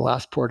served out the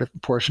last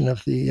portion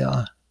of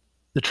the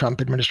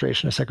Trump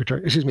administration as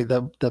secretary. Excuse me,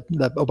 the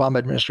Obama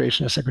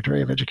administration as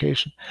Secretary of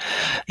Education.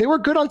 They were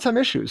good on some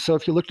issues. So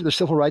if you looked at the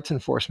civil rights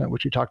enforcement,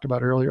 which you talked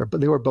about earlier, but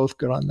they were both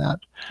good on that.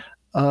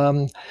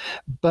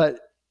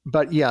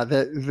 But yeah,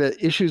 the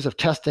issues of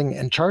testing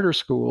and charter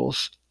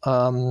schools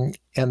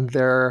and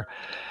their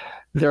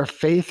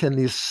faith in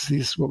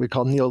these what we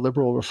call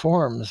neoliberal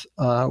reforms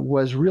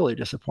was really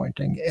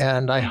disappointing.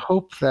 And I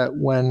hope that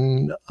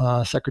when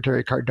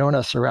Secretary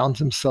Cardona surrounds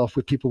himself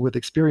with people with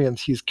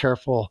experience, he's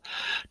careful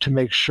to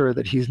make sure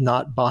that he's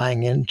not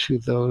buying into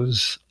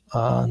those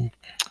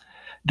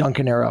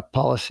Duncan era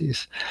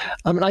policies.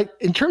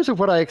 In terms of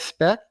what I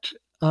expect,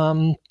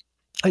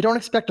 I don't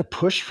expect a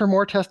push for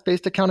more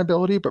test-based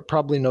accountability, but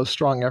probably no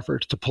strong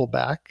efforts to pull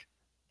back.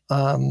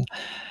 And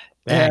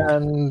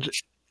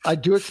I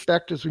do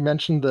expect, as we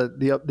mentioned,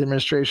 the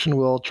administration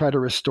will try to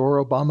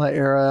restore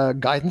Obama-era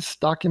guidance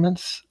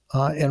documents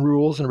and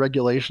rules and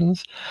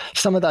regulations.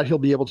 Some of that he'll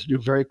be able to do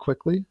very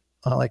quickly,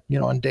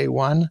 on day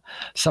one.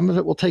 Some of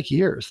it will take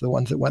years, the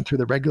ones that went through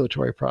the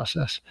regulatory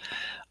process.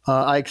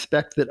 I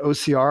expect that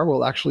OCR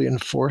will actually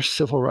enforce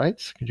civil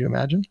rights. Could you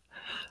imagine?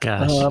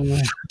 Gosh.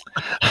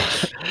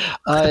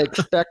 I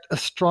expect a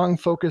strong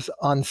focus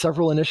on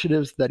several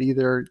initiatives that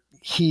either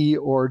he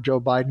or Joe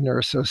Biden are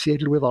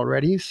associated with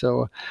already.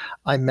 So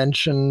I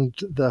mentioned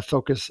the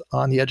focus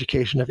on the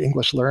education of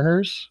English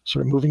learners,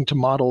 sort of moving to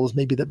models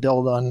maybe that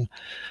build on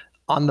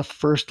the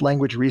first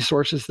language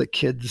resources that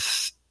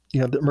kids,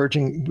 we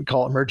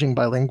call emerging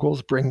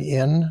bilinguals, bring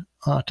in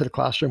to the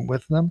classroom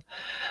with them.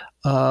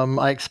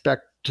 I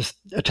expect just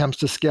attempts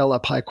to scale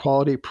up high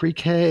quality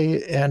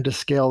pre-K and to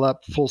scale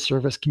up full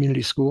service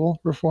community school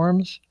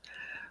reforms.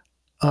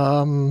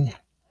 What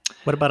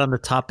about on the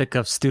topic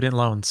of student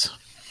loans?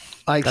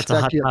 That's a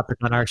hot topic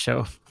on our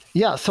show.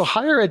 Yeah, so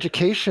higher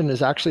education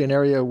is actually an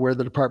area where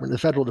the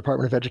Federal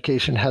Department of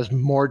Education has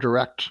more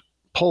direct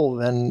pull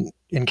than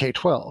in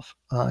K-12.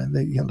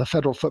 The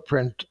federal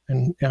footprint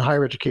in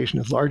higher education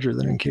is larger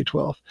than in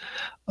K-12.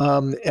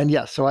 And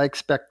yes, so I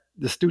expect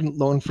the student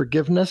loan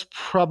forgiveness,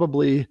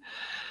 probably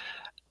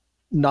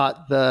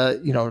not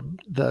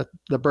the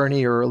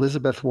Bernie or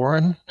Elizabeth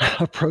Warren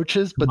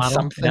approaches, but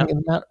something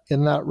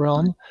in that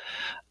realm.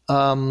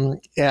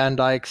 And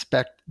I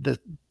expect an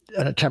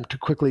attempt to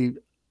quickly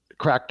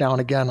crack down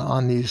again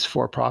on these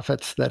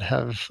for-profits that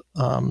have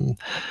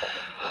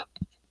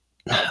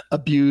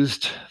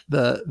abused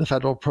the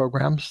federal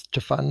programs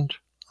to fund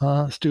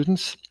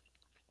students.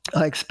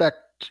 I expect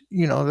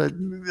the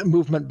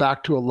movement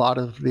back to a lot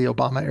of the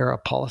Obama era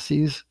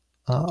policies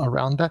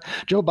around that.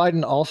 Joe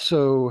Biden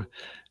also,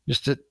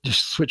 just to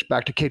switch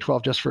back to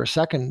K-12 just for a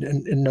second,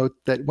 and note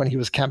that when he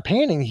was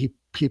campaigning,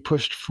 he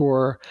pushed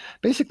for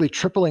basically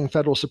tripling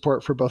federal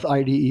support for both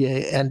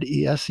IDEA and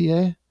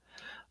ESEA.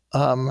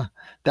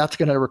 That's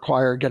going to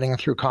require getting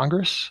through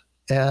Congress.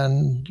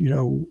 And,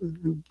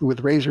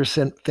 with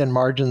razor-thin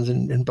margins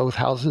in both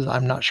houses,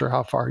 I'm not sure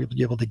how far he'll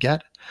be able to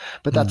get.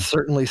 But that's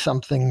certainly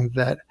something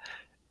that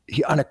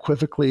he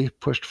unequivocally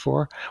pushed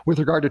for. With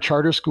regard to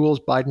charter schools,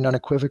 Biden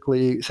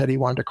unequivocally said he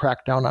wanted to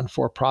crack down on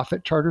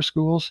for-profit charter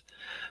schools.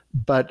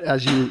 But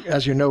as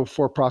you know,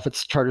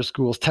 for-profit charter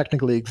schools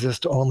technically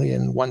exist only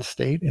in one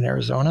state, in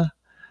Arizona.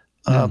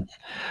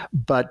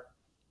 But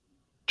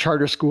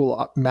charter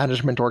school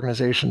management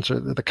organizations, or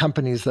the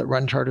companies that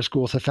run charter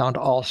schools, have found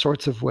all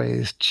sorts of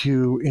ways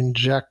to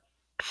inject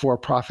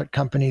for-profit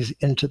companies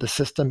into the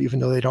system, even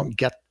though they don't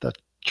get the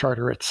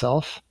charter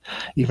itself,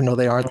 even though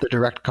they aren't the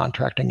direct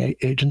contracting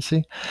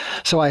agency.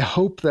 So I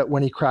hope that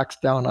when he cracks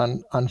down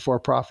on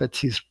for-profits,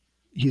 he's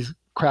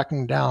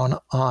cracking down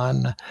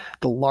on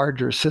the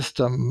larger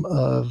system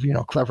of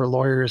clever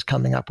lawyers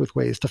coming up with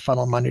ways to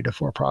funnel money to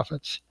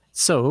for-profits.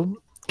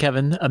 So,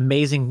 Kevin,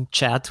 amazing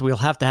chat. We'll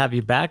have to have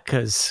you back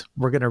because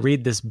we're going to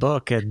read this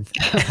book. And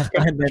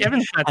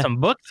Kevin's got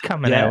some books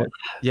coming out.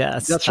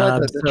 Yes. That's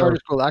right. The Charter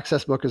School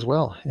Access book as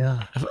well.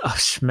 Yeah. Oh,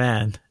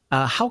 man.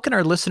 How can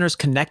our listeners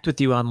connect with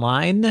you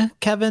online,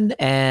 Kevin,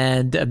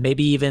 and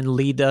maybe even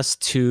lead us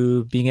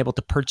to being able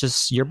to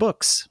purchase your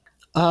books?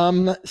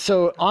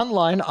 So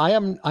online, I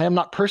am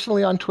not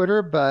personally on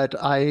Twitter, but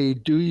I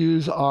do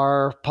use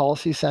our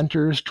Policy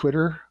Center's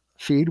Twitter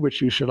feed,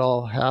 which you should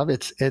all have.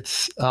 It's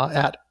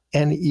at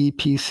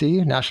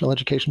NEPC, National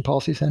Education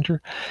Policy Center,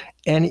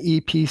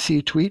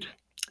 NEPC tweet.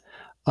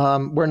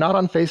 We're not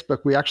on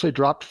Facebook. We actually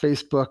dropped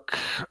Facebook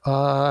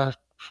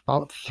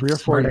about 3 or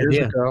 4 years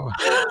ago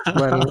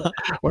when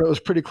it was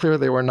pretty clear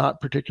they were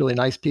not particularly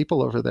nice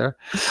people over there.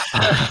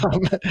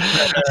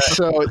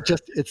 So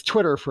it's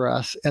Twitter for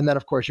us. And then,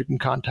 of course, you can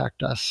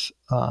contact us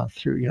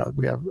through,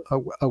 we have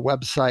a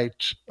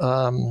website,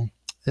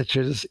 which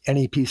is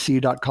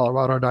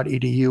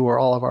nepc.colorado.edu, where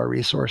all of our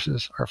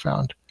resources are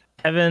found.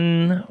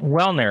 Kevin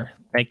Wellner,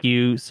 thank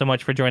you so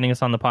much for joining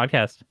us on the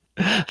podcast.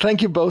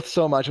 Thank you both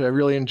so much. I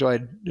really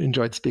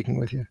enjoyed speaking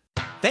with you.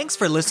 Thanks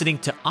for listening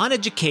to On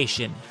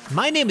Education.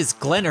 My name is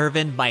Glenn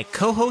Irvin. My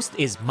co-host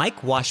is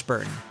Mike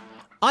Washburn.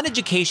 On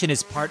Education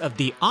is part of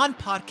the On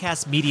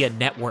Podcast Media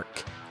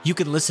Network. You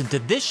can listen to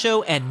this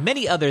show and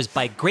many others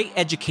by great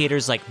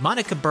educators like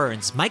Monica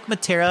Burns, Mike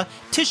Matera,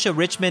 Tisha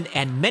Richmond,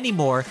 and many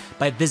more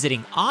by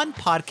visiting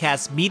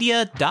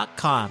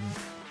onpodcastmedia.com.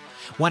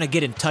 Want to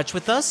get in touch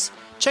with us?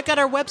 Check out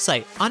our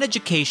website,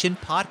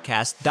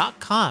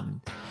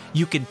 oneducationpodcast.com.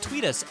 You can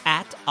tweet us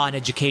at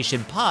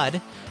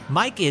oneducationpod.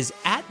 Mike is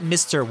at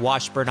Mr.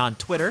 Washburn on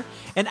Twitter,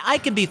 and I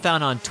can be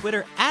found on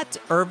Twitter at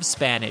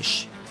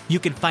IrvSpanish. You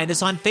can find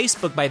us on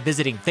Facebook by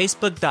visiting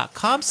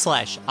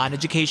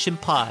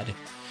facebook.com/oneducationpod.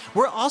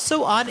 We're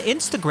also on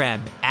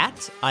Instagram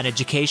at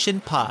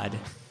oneducationpod.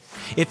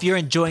 If you're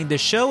enjoying the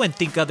show and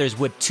think others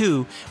would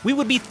too, we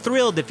would be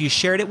thrilled if you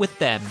shared it with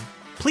them.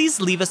 Please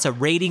leave us a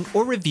rating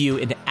or review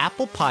in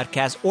Apple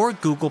Podcasts or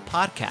Google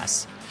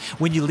Podcasts.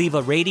 When you leave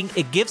a rating,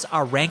 it gives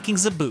our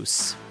rankings a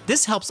boost.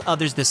 This helps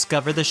others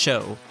discover the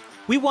show.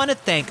 We want to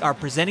thank our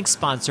presenting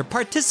sponsor,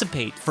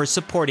 Participate, for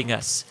supporting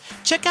us.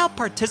 Check out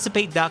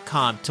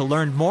participate.com to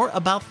learn more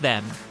about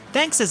them.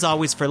 Thanks as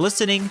always for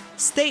listening.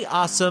 Stay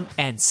awesome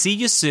and see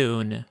you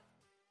soon.